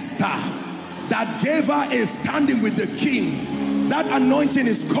on Esther that gave her a standing with the king, that anointing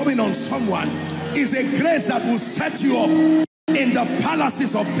is coming on someone. Is a grace that will set you up in the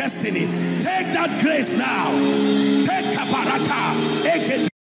palaces of destiny. Take that grace now. Take kaparaka.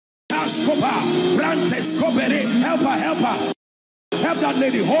 Help her, help her. Help that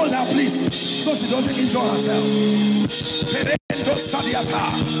lady, hold her please, so she doesn't injure herself.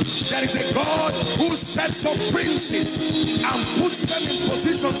 There is a God who sets up princes and puts them in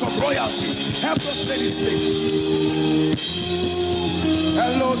positions of royalty. Help those ladies please.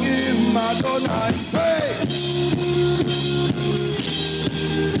 Elohim Adonai, say.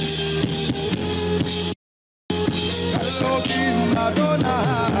 Elohim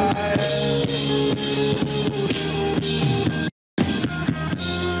Adonai.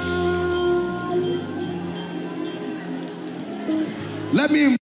 Let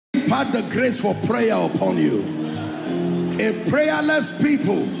me impart the grace for prayer upon you. A prayerless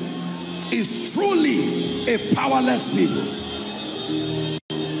people is truly a powerless people.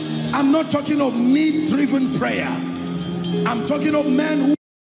 I'm not talking of need-driven prayer. I'm talking of men who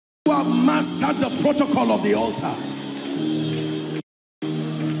have mastered the protocol of the altar.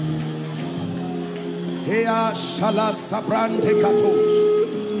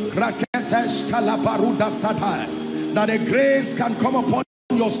 That a grace can come upon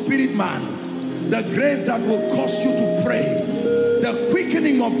your spirit man. The grace that will cause you to pray. The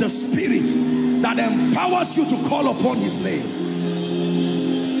quickening of the spirit that empowers you to call upon his name.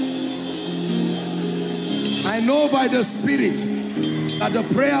 I know by the spirit that the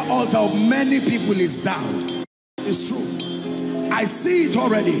prayer altar of many people is down. It's true. I see it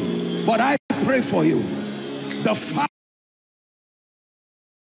already, but I pray for you. The fire.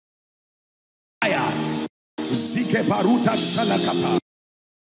 The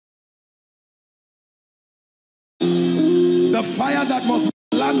fire that must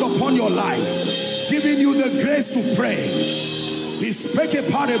land upon your life, giving you the grace to pray. He spake a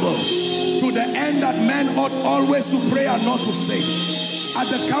parable to the end that men ought always to pray and not to faint. At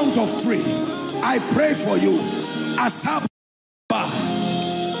the count of 3, I pray for you. Asaba.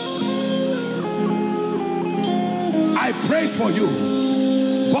 I pray for you,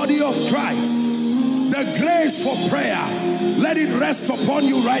 body of Christ. The grace for prayer, let it rest upon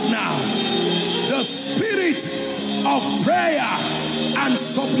you right now. The spirit of prayer and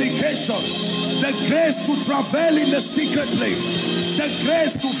supplication, the grace to travel in the secret place, the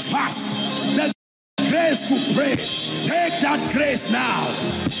grace to fast, the grace to pray. Take that grace now.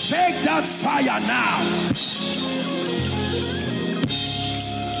 Take that fire now.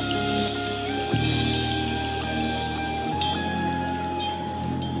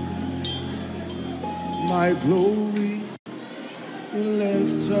 My glory, the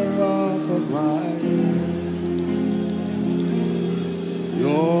lifter up of my head.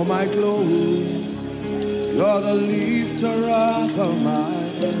 You're my glory, you're the lifter up of my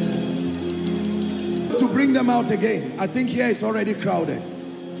head. To bring them out again, I think here is already crowded.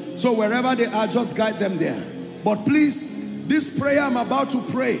 So wherever they are, just guide them there. But please, this prayer I'm about to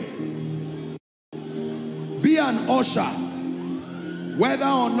pray, be an usher. Whether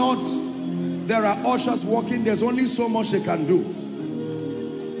or not there are ushers walking, there's only so much they can do.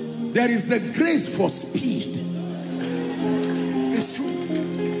 There is a grace for speed. It's true.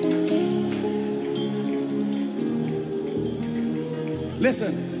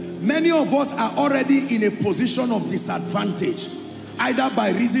 Listen, many of us are already in a position of disadvantage, either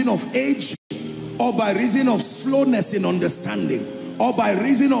by reason of age, or by reason of slowness in understanding, or by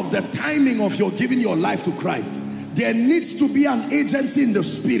reason of the timing of your giving your life to Christ. There needs to be an agency in the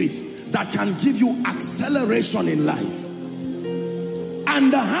spirit that can give you acceleration in life.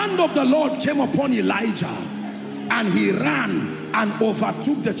 And the hand of the Lord came upon Elijah, and he ran and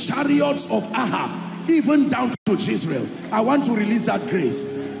overtook the chariots of Ahab, even down to Jezreel. I want to release that grace.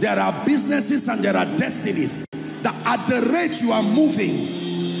 There are businesses and there are destinies that at the rate you are moving,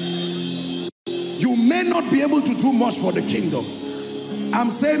 You may not be able to do much for the kingdom. I'm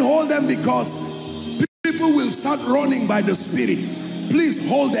saying hold them because people will start running by the Spirit. Please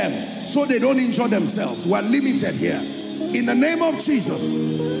hold them so they don't injure themselves. We're limited here. In the name of Jesus,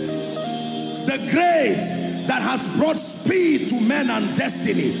 the grace that has brought speed to men and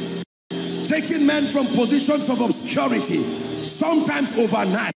destinies, taking men from positions of obscurity, sometimes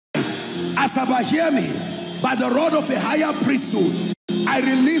overnight. Asaba, hear me. By the rod of a higher priesthood, I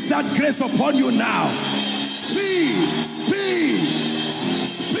release that grace upon you now. Speed, speed,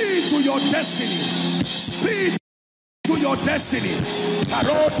 speed to your destiny. Speed to your destiny.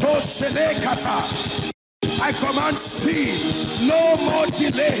 Paroto shelekata. I command speed. No more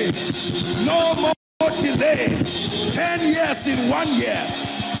delay. No more delay. 10 years in 1 year.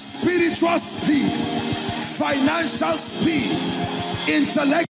 Spiritual speed. Financial speed.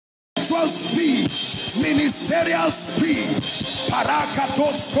 Intellectual speed. Ministerial speed.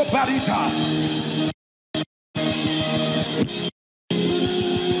 Parakatos koparita.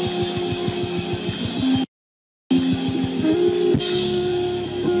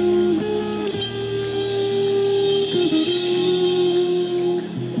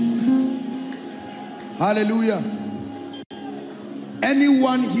 Hallelujah.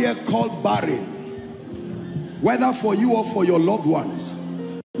 Anyone here called barren, whether for you or for your loved ones,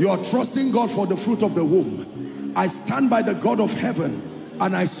 you are trusting God for the fruit of the womb. I stand by the God of heaven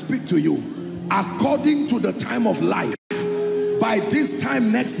and I speak to you. According to the time of life, by this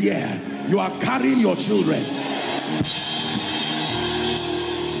time next year, you are carrying your children.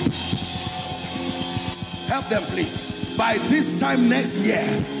 Help them, please. By this time next year,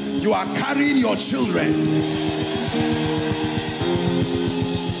 you are carrying your children.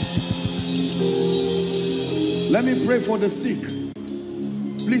 Let me pray for the sick.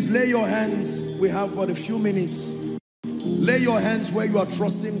 Please lay your hands. We have but a few minutes. Lay your hands where you are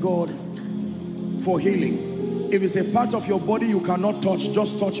trusting God for healing. If it's a part of your body you cannot touch,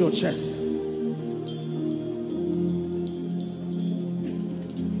 just touch your chest.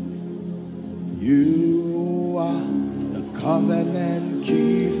 You are the covenant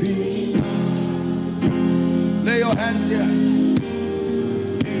keeping. Lay your hands here.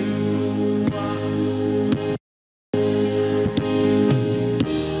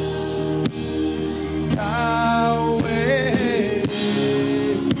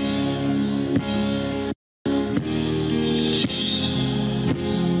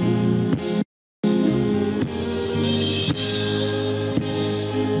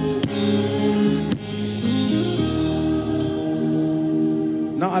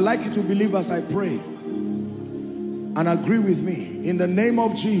 I'd like you to believe as I pray and agree with me. In the name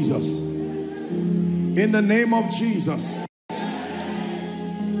of Jesus. In the name of Jesus.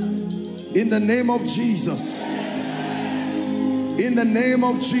 In the name of Jesus. In the name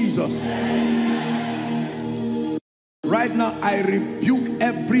of Jesus. Right now I rebuke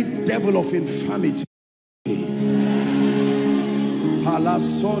every devil of infirmity.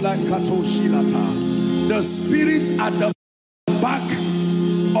 The spirits at the back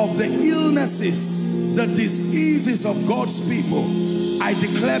of the illnesses, the diseases of God's people, I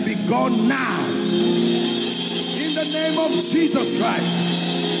declare be gone now. In the name of Jesus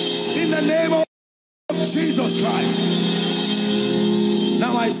Christ. In the name of Jesus Christ.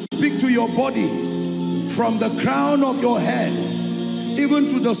 Now I speak to your body from the crown of your head even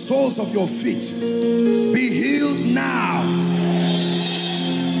to the soles of your feet. Be healed now.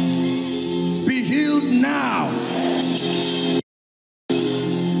 Be healed now.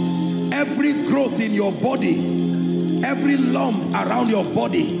 Every growth in your body, every lump around your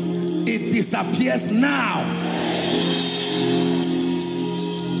body, it disappears now.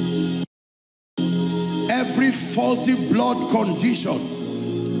 Every faulty blood condition,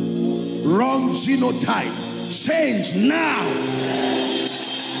 wrong genotype, change now.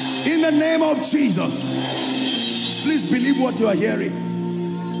 In the name of Jesus. Please believe what you are hearing.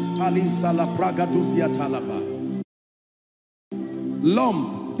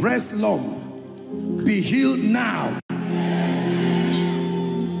 Lump, breast lump, be healed now.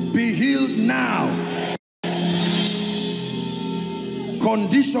 Be healed now.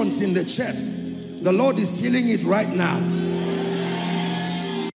 Conditions in the chest, the Lord is healing it right now.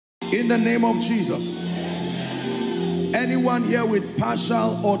 In the name of Jesus. Anyone here with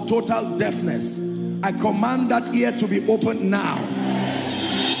partial or total deafness, I command that ear to be opened now.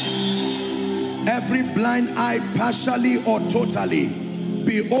 Every blind eye, partially or totally,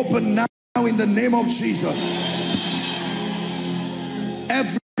 be opened now in the name of Jesus.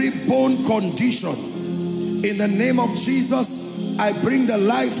 Every bone condition, in the name of Jesus, I bring the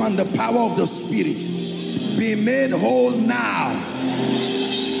life and the power of the Spirit. Be made whole now.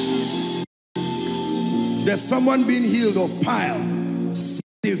 There's someone being healed of pile,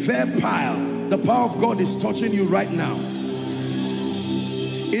 severe pile. The power of God is touching you right now.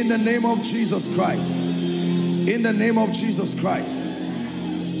 In the name of Jesus Christ. In the name of Jesus Christ.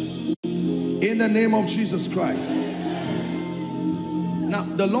 In the name of Jesus Christ. Now,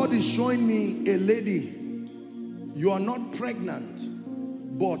 the Lord is showing me a lady. You are not pregnant,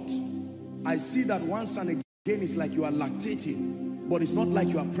 but I see that once and again it's like you are lactating, but it's not like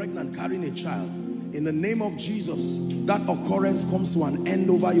you are pregnant carrying a child. In the name of Jesus, that occurrence comes to an end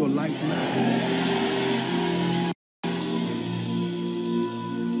over your life now.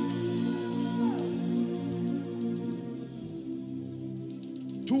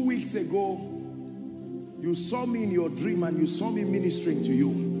 2 weeks ago, you saw me in your dream and you saw me ministering to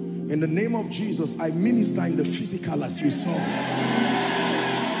you. In the name of Jesus, I minister in the physical as you saw.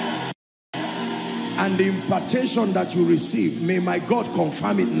 And the impartation that you received, may my God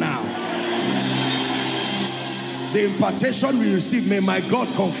confirm it now. The impartation we received, may my God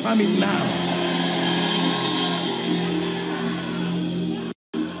confirm it now.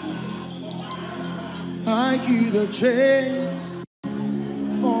 I hear the chains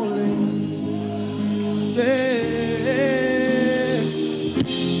falling.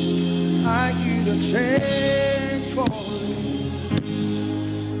 I hear the chains falling.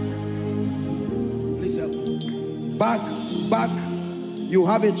 Please help. Back. You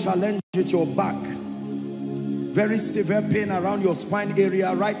have a challenge with your back. Very severe pain around your spine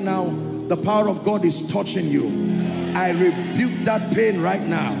area. Right now, the power of God is touching you. I rebuke that pain right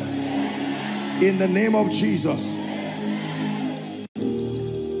now. In the name of Jesus.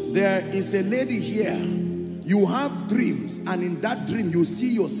 There is a lady here. You have dreams, and in that dream you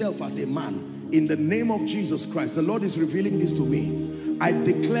see yourself as a man. In the name of Jesus Christ, the Lord is revealing this to me. I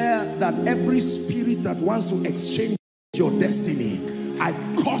declare that every spirit that wants to exchange your destiny, I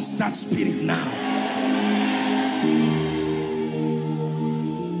curse that spirit now.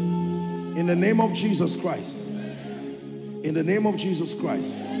 In the name of Jesus Christ. In the name of Jesus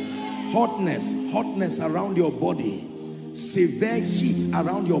Christ. Hotness around your body. Severe heat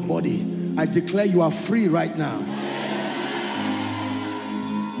around your body. I declare you are free right now.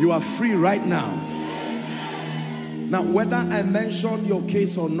 You are free right now. Now, whether I mention your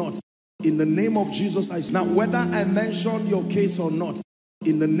case or not, in the name of Jesus, I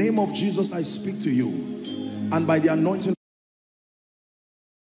speak to you. And by the anointing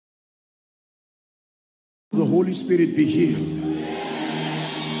of the Holy Spirit, be healed.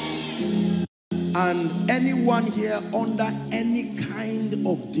 And anyone here under any kind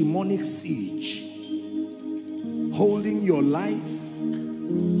of demonic siege, holding your life,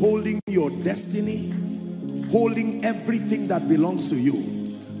 holding your destiny, holding everything that belongs to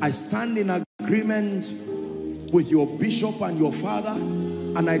you, I stand in agreement with your bishop and your father,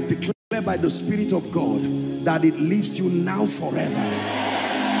 and I declare by the Spirit of God that it leaves you now forever.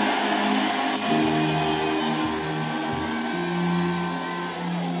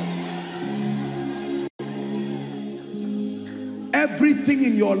 Everything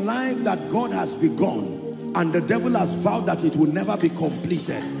in your life that God has begun and the devil has vowed that it will never be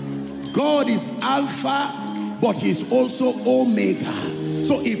completed. God is Alpha, but he is also Omega.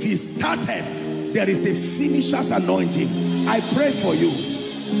 So if he started, there is a finisher's anointing. I pray for you.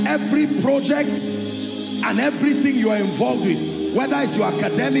 Every project and everything you are involved with, whether it's your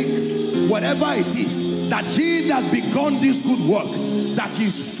academics, whatever it is, that he that begun this good work, that he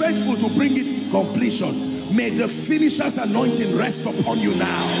is faithful to bring it to completion. May the finisher's anointing rest upon you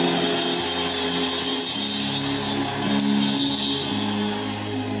now.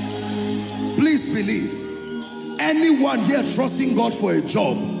 Please believe. Anyone here trusting God for a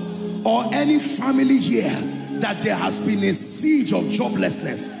job, or any family here that there has been a siege of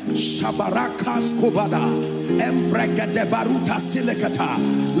joblessness,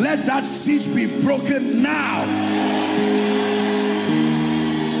 let that siege be broken now.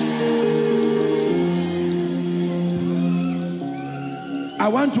 I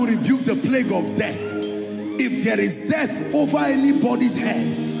want to rebuke the plague of death. If there is death over anybody's head,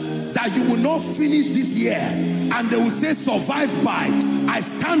 that you will not finish this year and they will say survived by, I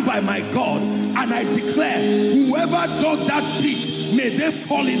stand by my God and I declare, whoever dug that pit, may they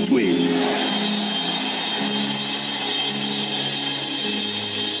fall into it.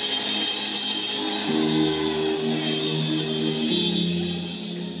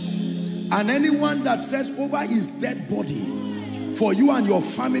 And anyone that says over his dead body, for you and your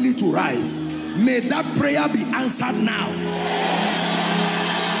family to rise, may that prayer be answered now.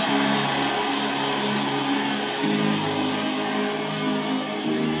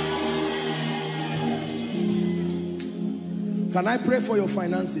 Can I pray for your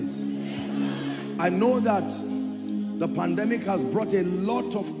finances? I know that the pandemic has brought a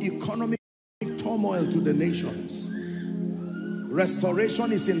lot of economic turmoil to the nations.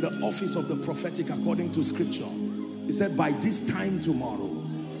 Restoration is in the office of the prophetic according to scripture. He said, by this time tomorrow.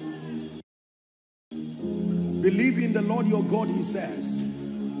 Believe in the Lord your God, he says.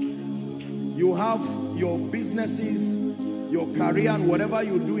 You have your businesses, your career, and whatever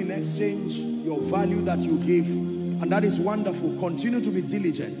you do in exchange, your value that you give. And that is wonderful. Continue to be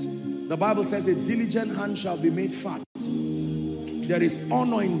diligent. The Bible says a diligent hand shall be made fat. There is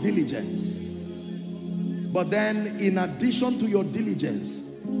honor in diligence. But then in addition to your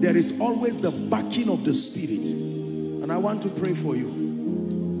diligence, there is always the backing of the Spirit. And I want to pray for you.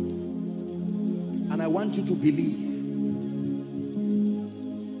 And I want you to believe.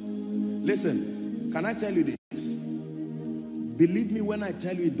 Listen, can I tell you this? Believe me when I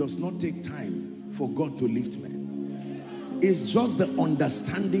tell you it does not take time for God to lift men. It's just the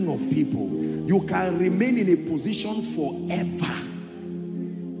understanding of people. You can remain in a position forever.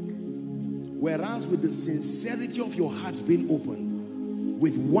 Whereas with the sincerity of your heart being open,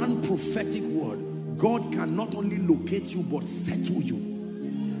 with one prophetic word, God can not only locate you but settle you.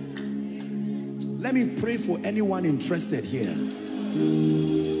 Let me pray for anyone interested here.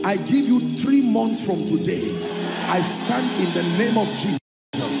 I give you 3 months from today. I stand in the name of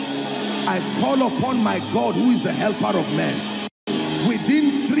Jesus. I call upon my God who is the helper of men.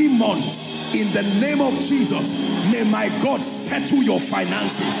 Within 3 months, in the name of Jesus, may my God settle your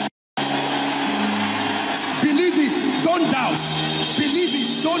finances. Believe it, don't doubt. Believe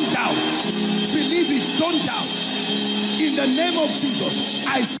it, don't doubt. Believe it, don't doubt. In the name of Jesus,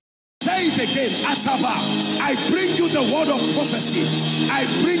 I say it again, Asaba, I bring you the word of prophecy. I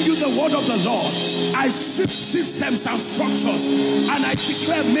bring you the word of the Lord. I shift systems and structures, and I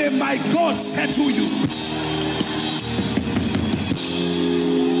declare, may my God settle you.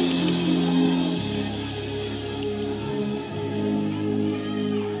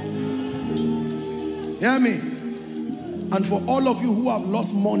 Hear me? And for all of you who have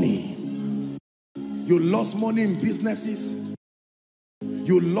lost money, you lost money in businesses,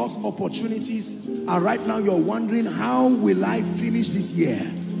 you lost opportunities, and right now you're wondering, how will I finish this year?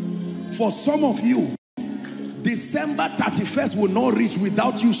 For some of you, December 31st will not reach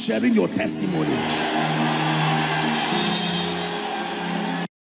without you sharing your testimony.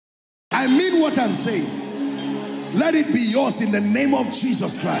 I mean what I'm saying. Let it be yours in the name of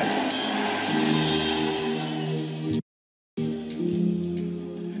Jesus Christ.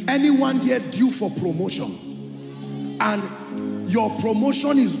 Anyone here due for promotion, and your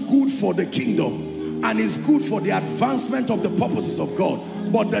promotion is good for the kingdom and is good for the advancement of the purposes of God,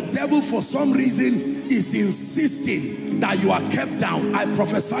 but the devil for some reason is insisting that you are kept down, I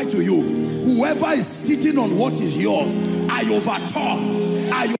prophesy to you, whoever is sitting on what is yours, I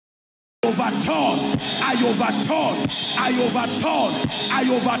overturn, I overturn, I overturn, I overturn, I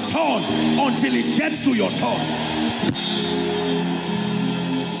overturn until it gets to your turn.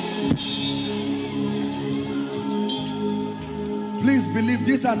 Please believe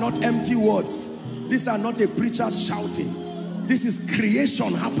these are not empty words. These are not a preacher shouting. This is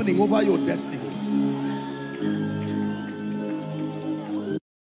creation happening over your destiny.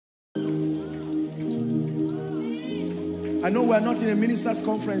 I know we're not in a minister's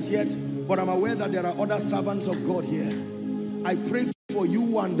conference yet, but I'm aware that there are other servants of God here. I pray for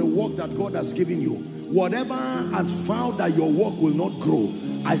you and the work that God has given you. Whatever has vowed that your work will not grow,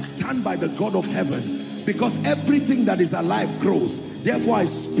 I stand by the God of heaven, because everything that is alive grows. Therefore, I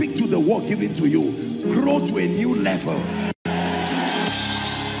speak to the work given to you. Grow to a new level.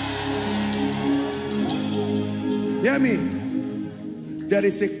 Hear me? There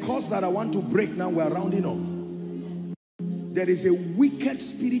is a curse that I want to break now. We're rounding up. There is a wicked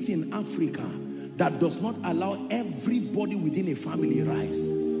spirit in Africa that does not allow everybody within a family rise.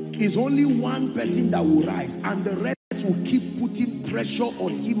 It's only one person that will rise, and the rest will keep putting pressure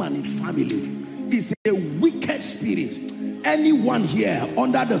on him and his family. It's a wicked spirit. Anyone here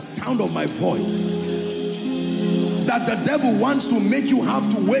under the sound of my voice, that the devil wants to make you have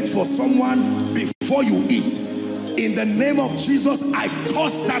to wait for someone before you eat, in the name of Jesus, I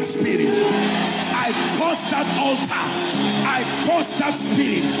curse that spirit. I curse that altar. I curse that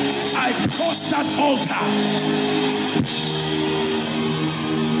spirit. I curse that altar.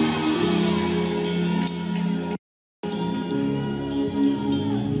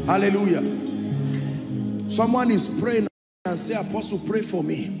 Hallelujah. Someone is praying and say, Apostle, pray for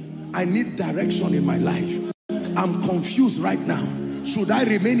me. I need direction in my life. I'm confused right now. Should I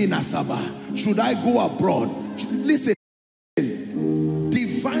remain in Asaba? Should I go abroad? Listen,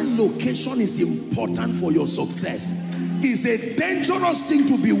 divine location is important for your success. is a dangerous thing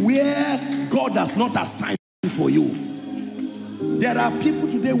to be where God has not assigned for you. There are people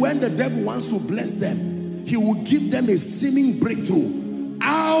today, when the devil wants to bless them, he will give them a seeming breakthrough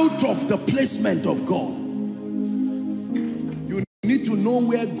out of the placement of God. You need to know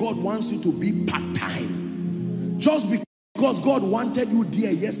where God wants you to be part-time. Just because God wanted you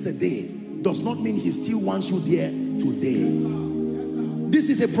there yesterday does not mean he still wants you there today. This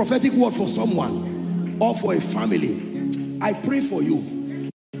is a prophetic word for someone or for a family. I pray for you.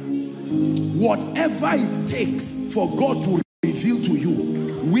 Whatever it takes for God to reveal to you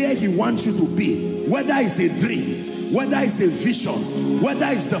where he wants you to be, whether it's a dream, whether it's a vision, whether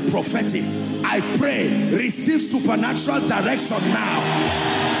it's the prophetic, I pray, receive supernatural direction now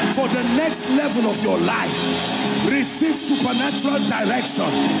for the next level of your life. Receive supernatural direction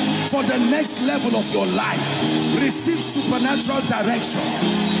for the next level of your life. Receive supernatural direction.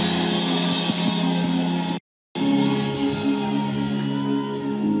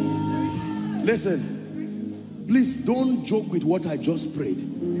 Listen, please don't joke with what I just prayed.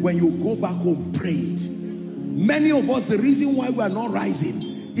 When you go back home, pray it. Many of us, the reason why we are not rising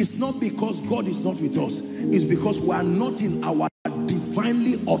is not because God is not with us. It's because we are not in our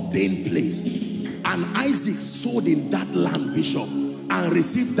divinely ordained place. And Isaac sowed in that land, Bishop, and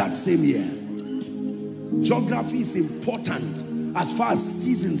received that same year. Geography is important as far as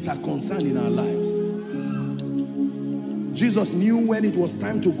seasons are concerned in our lives. Jesus knew when it was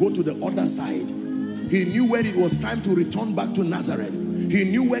time to go to the other side. He knew when it was time to return back to Nazareth. He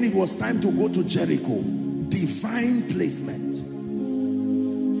knew when it was time to go to Jericho. Divine placement.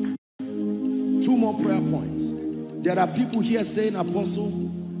 2 more prayer points. There are people here saying, Apostle,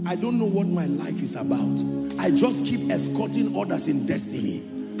 I don't know what my life is about. I just keep escorting others in destiny.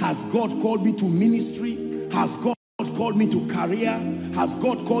 Has God called me to ministry? Has God called me to career? Has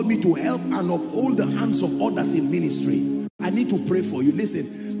God called me to help and uphold the hands of others in ministry? I need to pray for you. Listen,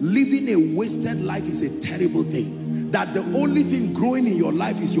 living a wasted life is a terrible thing. That the only thing growing in your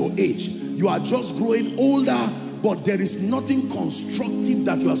life is your age. You are just growing older, but there is nothing constructive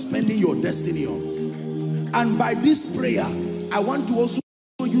that you are spending your destiny on. And by this prayer, I want to also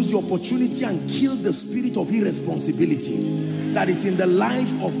use the opportunity and kill the spirit of irresponsibility that is in the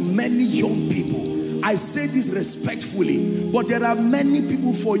life of many young people. I say this respectfully, but there are many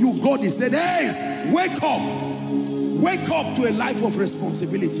people for you. God is saying, hey, wake up. Wake up to a life of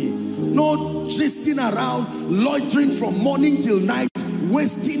responsibility. No gisting around, loitering from morning till night,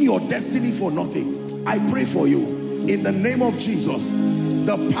 wasting your destiny for nothing. I pray for you in the name of Jesus.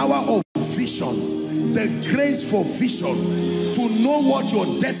 The power of vision, the grace for vision, to know what your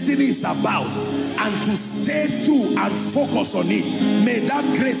destiny is about and to stay through and focus on it. May that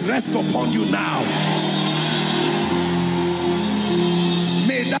grace rest upon you now.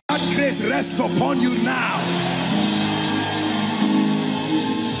 May that grace rest upon you now.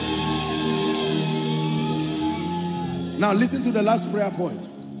 Now listen to the last prayer point.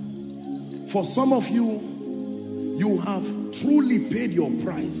 For some of you, you have truly paid your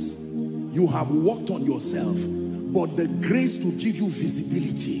price. You have worked on yourself, but the grace to give you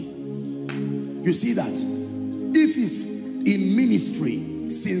visibility. You see that? If it's in ministry,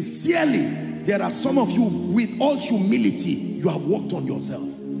 sincerely, there are some of you with all humility, you have worked on yourself.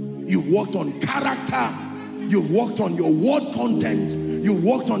 You've worked on character. You've worked on your word content. You've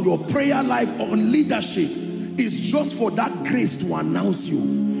worked on your prayer life, on leadership. It's just for that grace to announce you.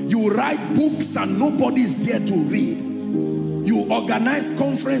 You write books and nobody is there to read. You organize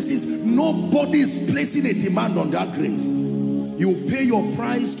conferences, nobody is placing a demand on that grace. You pay your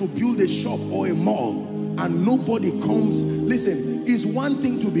price to build a shop or a mall and nobody comes. Listen, it's one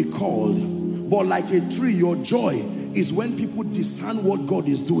thing to be called, but like a tree, your joy is when people discern what God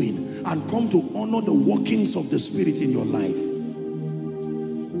is doing and come to honor the workings of the Spirit in your life.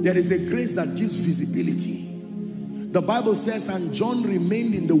 There is a grace that gives visibility. The Bible says, and John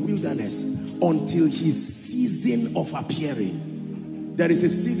remained in the wilderness until his season of appearing. There is a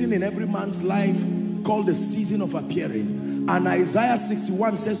season in every man's life called the season of appearing. And Isaiah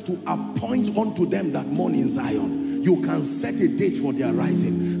 61 says to appoint unto them that mourn in Zion. You can set a date for their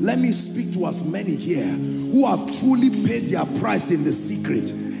rising. Let me speak to as many here who have truly paid their price in the secret,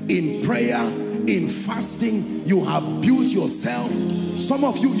 in prayer, in fasting. You have built yourself. Some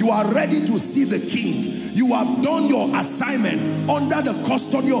of you, you are ready to see the King. You have done your assignment under the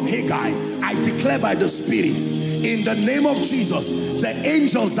custody of Haggai. I declare by the Spirit, in the name of Jesus, the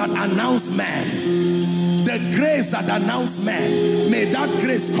angels that announce man, the grace that announce man, may that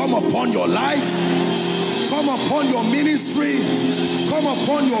grace come upon your life. come upon your ministry, come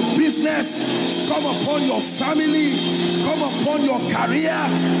upon your business, come upon your family, come upon your career,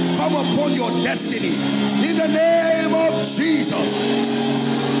 come upon your destiny. In the name of Jesus.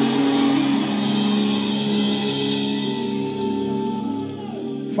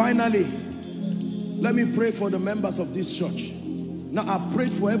 Finally, let me pray for the members of this church. Now, I've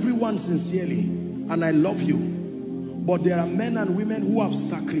prayed for everyone sincerely, and I love you. But there are men and women who have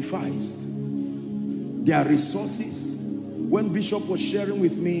sacrificed their resources. When Bishop was sharing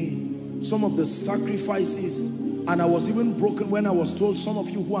with me some of the sacrifices, and I was even broken when I was told, some of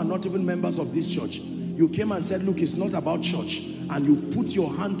you who are not even members of this church, you came and said, look, it's not about church, and you put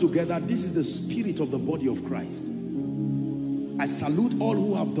your hand together. This is the spirit of the body of Christ. I salute all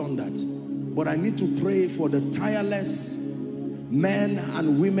who have done that, but I need to pray for the tireless men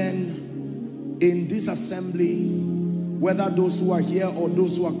and women in this assembly, whether those who are here or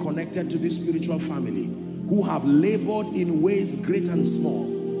those who are connected to this spiritual family, who have labored in ways great and small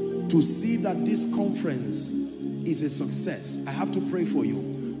to see that this conference is a success. I have to pray for you.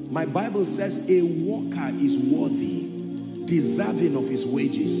 My Bible says a worker is worthy, deserving of his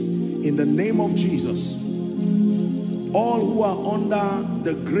wages. In the name of Jesus, all who are under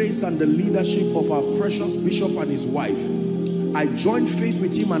the grace and the leadership of our precious bishop and his wife, I join faith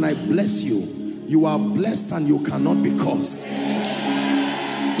with him and I bless you. You are blessed and you cannot be cursed.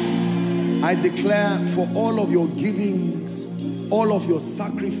 I declare for all of your givings, all of your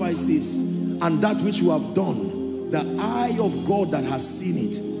sacrifices, and that which you have done, the eye of God that has seen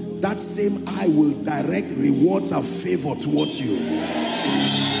it, that same eye will direct rewards of favor towards you.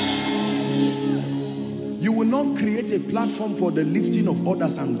 You will not create a platform for the lifting of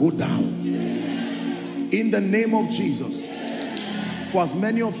others and go down. In the name of Jesus. For as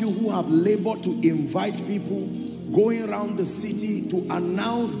many of you who have labored to invite people, going around the city to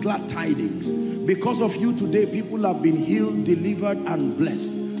announce glad tidings, because of you today, people have been healed, delivered, and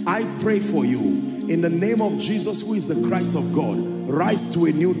blessed. I pray for you. In the name of Jesus, who is the Christ of God, rise to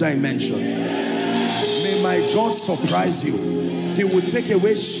a new dimension. May my God surprise you. He will take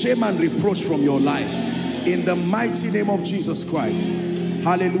away shame and reproach from your life. In the mighty name of Jesus Christ.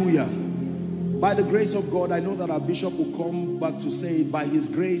 Hallelujah. By the grace of God, I know that our bishop will come back to say, by his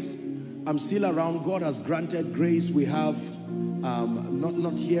grace, I'm still around. God has granted grace. We have,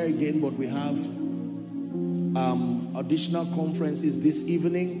 not here again, but we have additional conferences this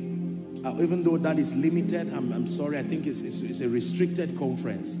evening. Even though that is limited, I'm sorry, I think it's a restricted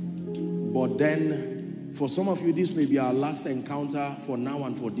conference. But then, for some of you, this may be our last encounter for now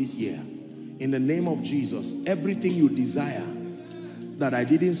and for this year. In the name of Jesus, everything you desire that I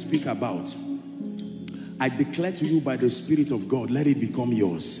didn't speak about, I declare to you by the Spirit of God, let it become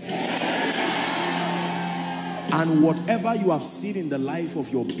yours. And whatever you have seen in the life of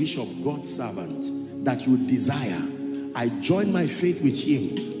your bishop, God's servant, that you desire, I join my faith with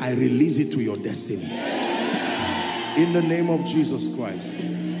him. I release it to your destiny. In the name of Jesus Christ.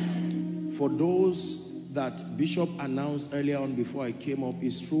 For those that Bishop announced earlier on before I came up,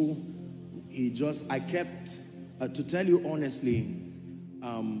 it's true. I kept, to tell you honestly,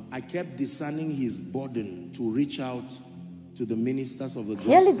 I kept discerning his burden to reach out to the ministers of the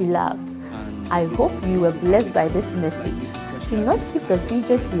gospel. Dearly beloved, I hope you were blessed by this message. Do not keep the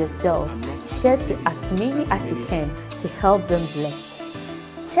video to yourself. Share to as many as you can to help them bless.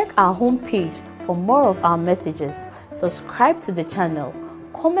 Check our homepage for more of our messages. Subscribe to the channel,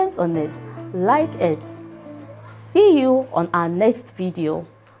 comment on it, like it. See you on our next video.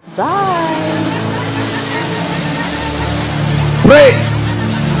 Bye.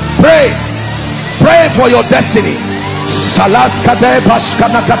 Pray for your destiny.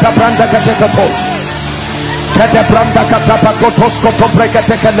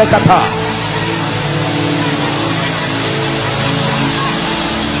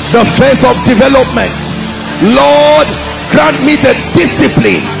 The phase of development. Lord, grant me the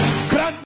discipline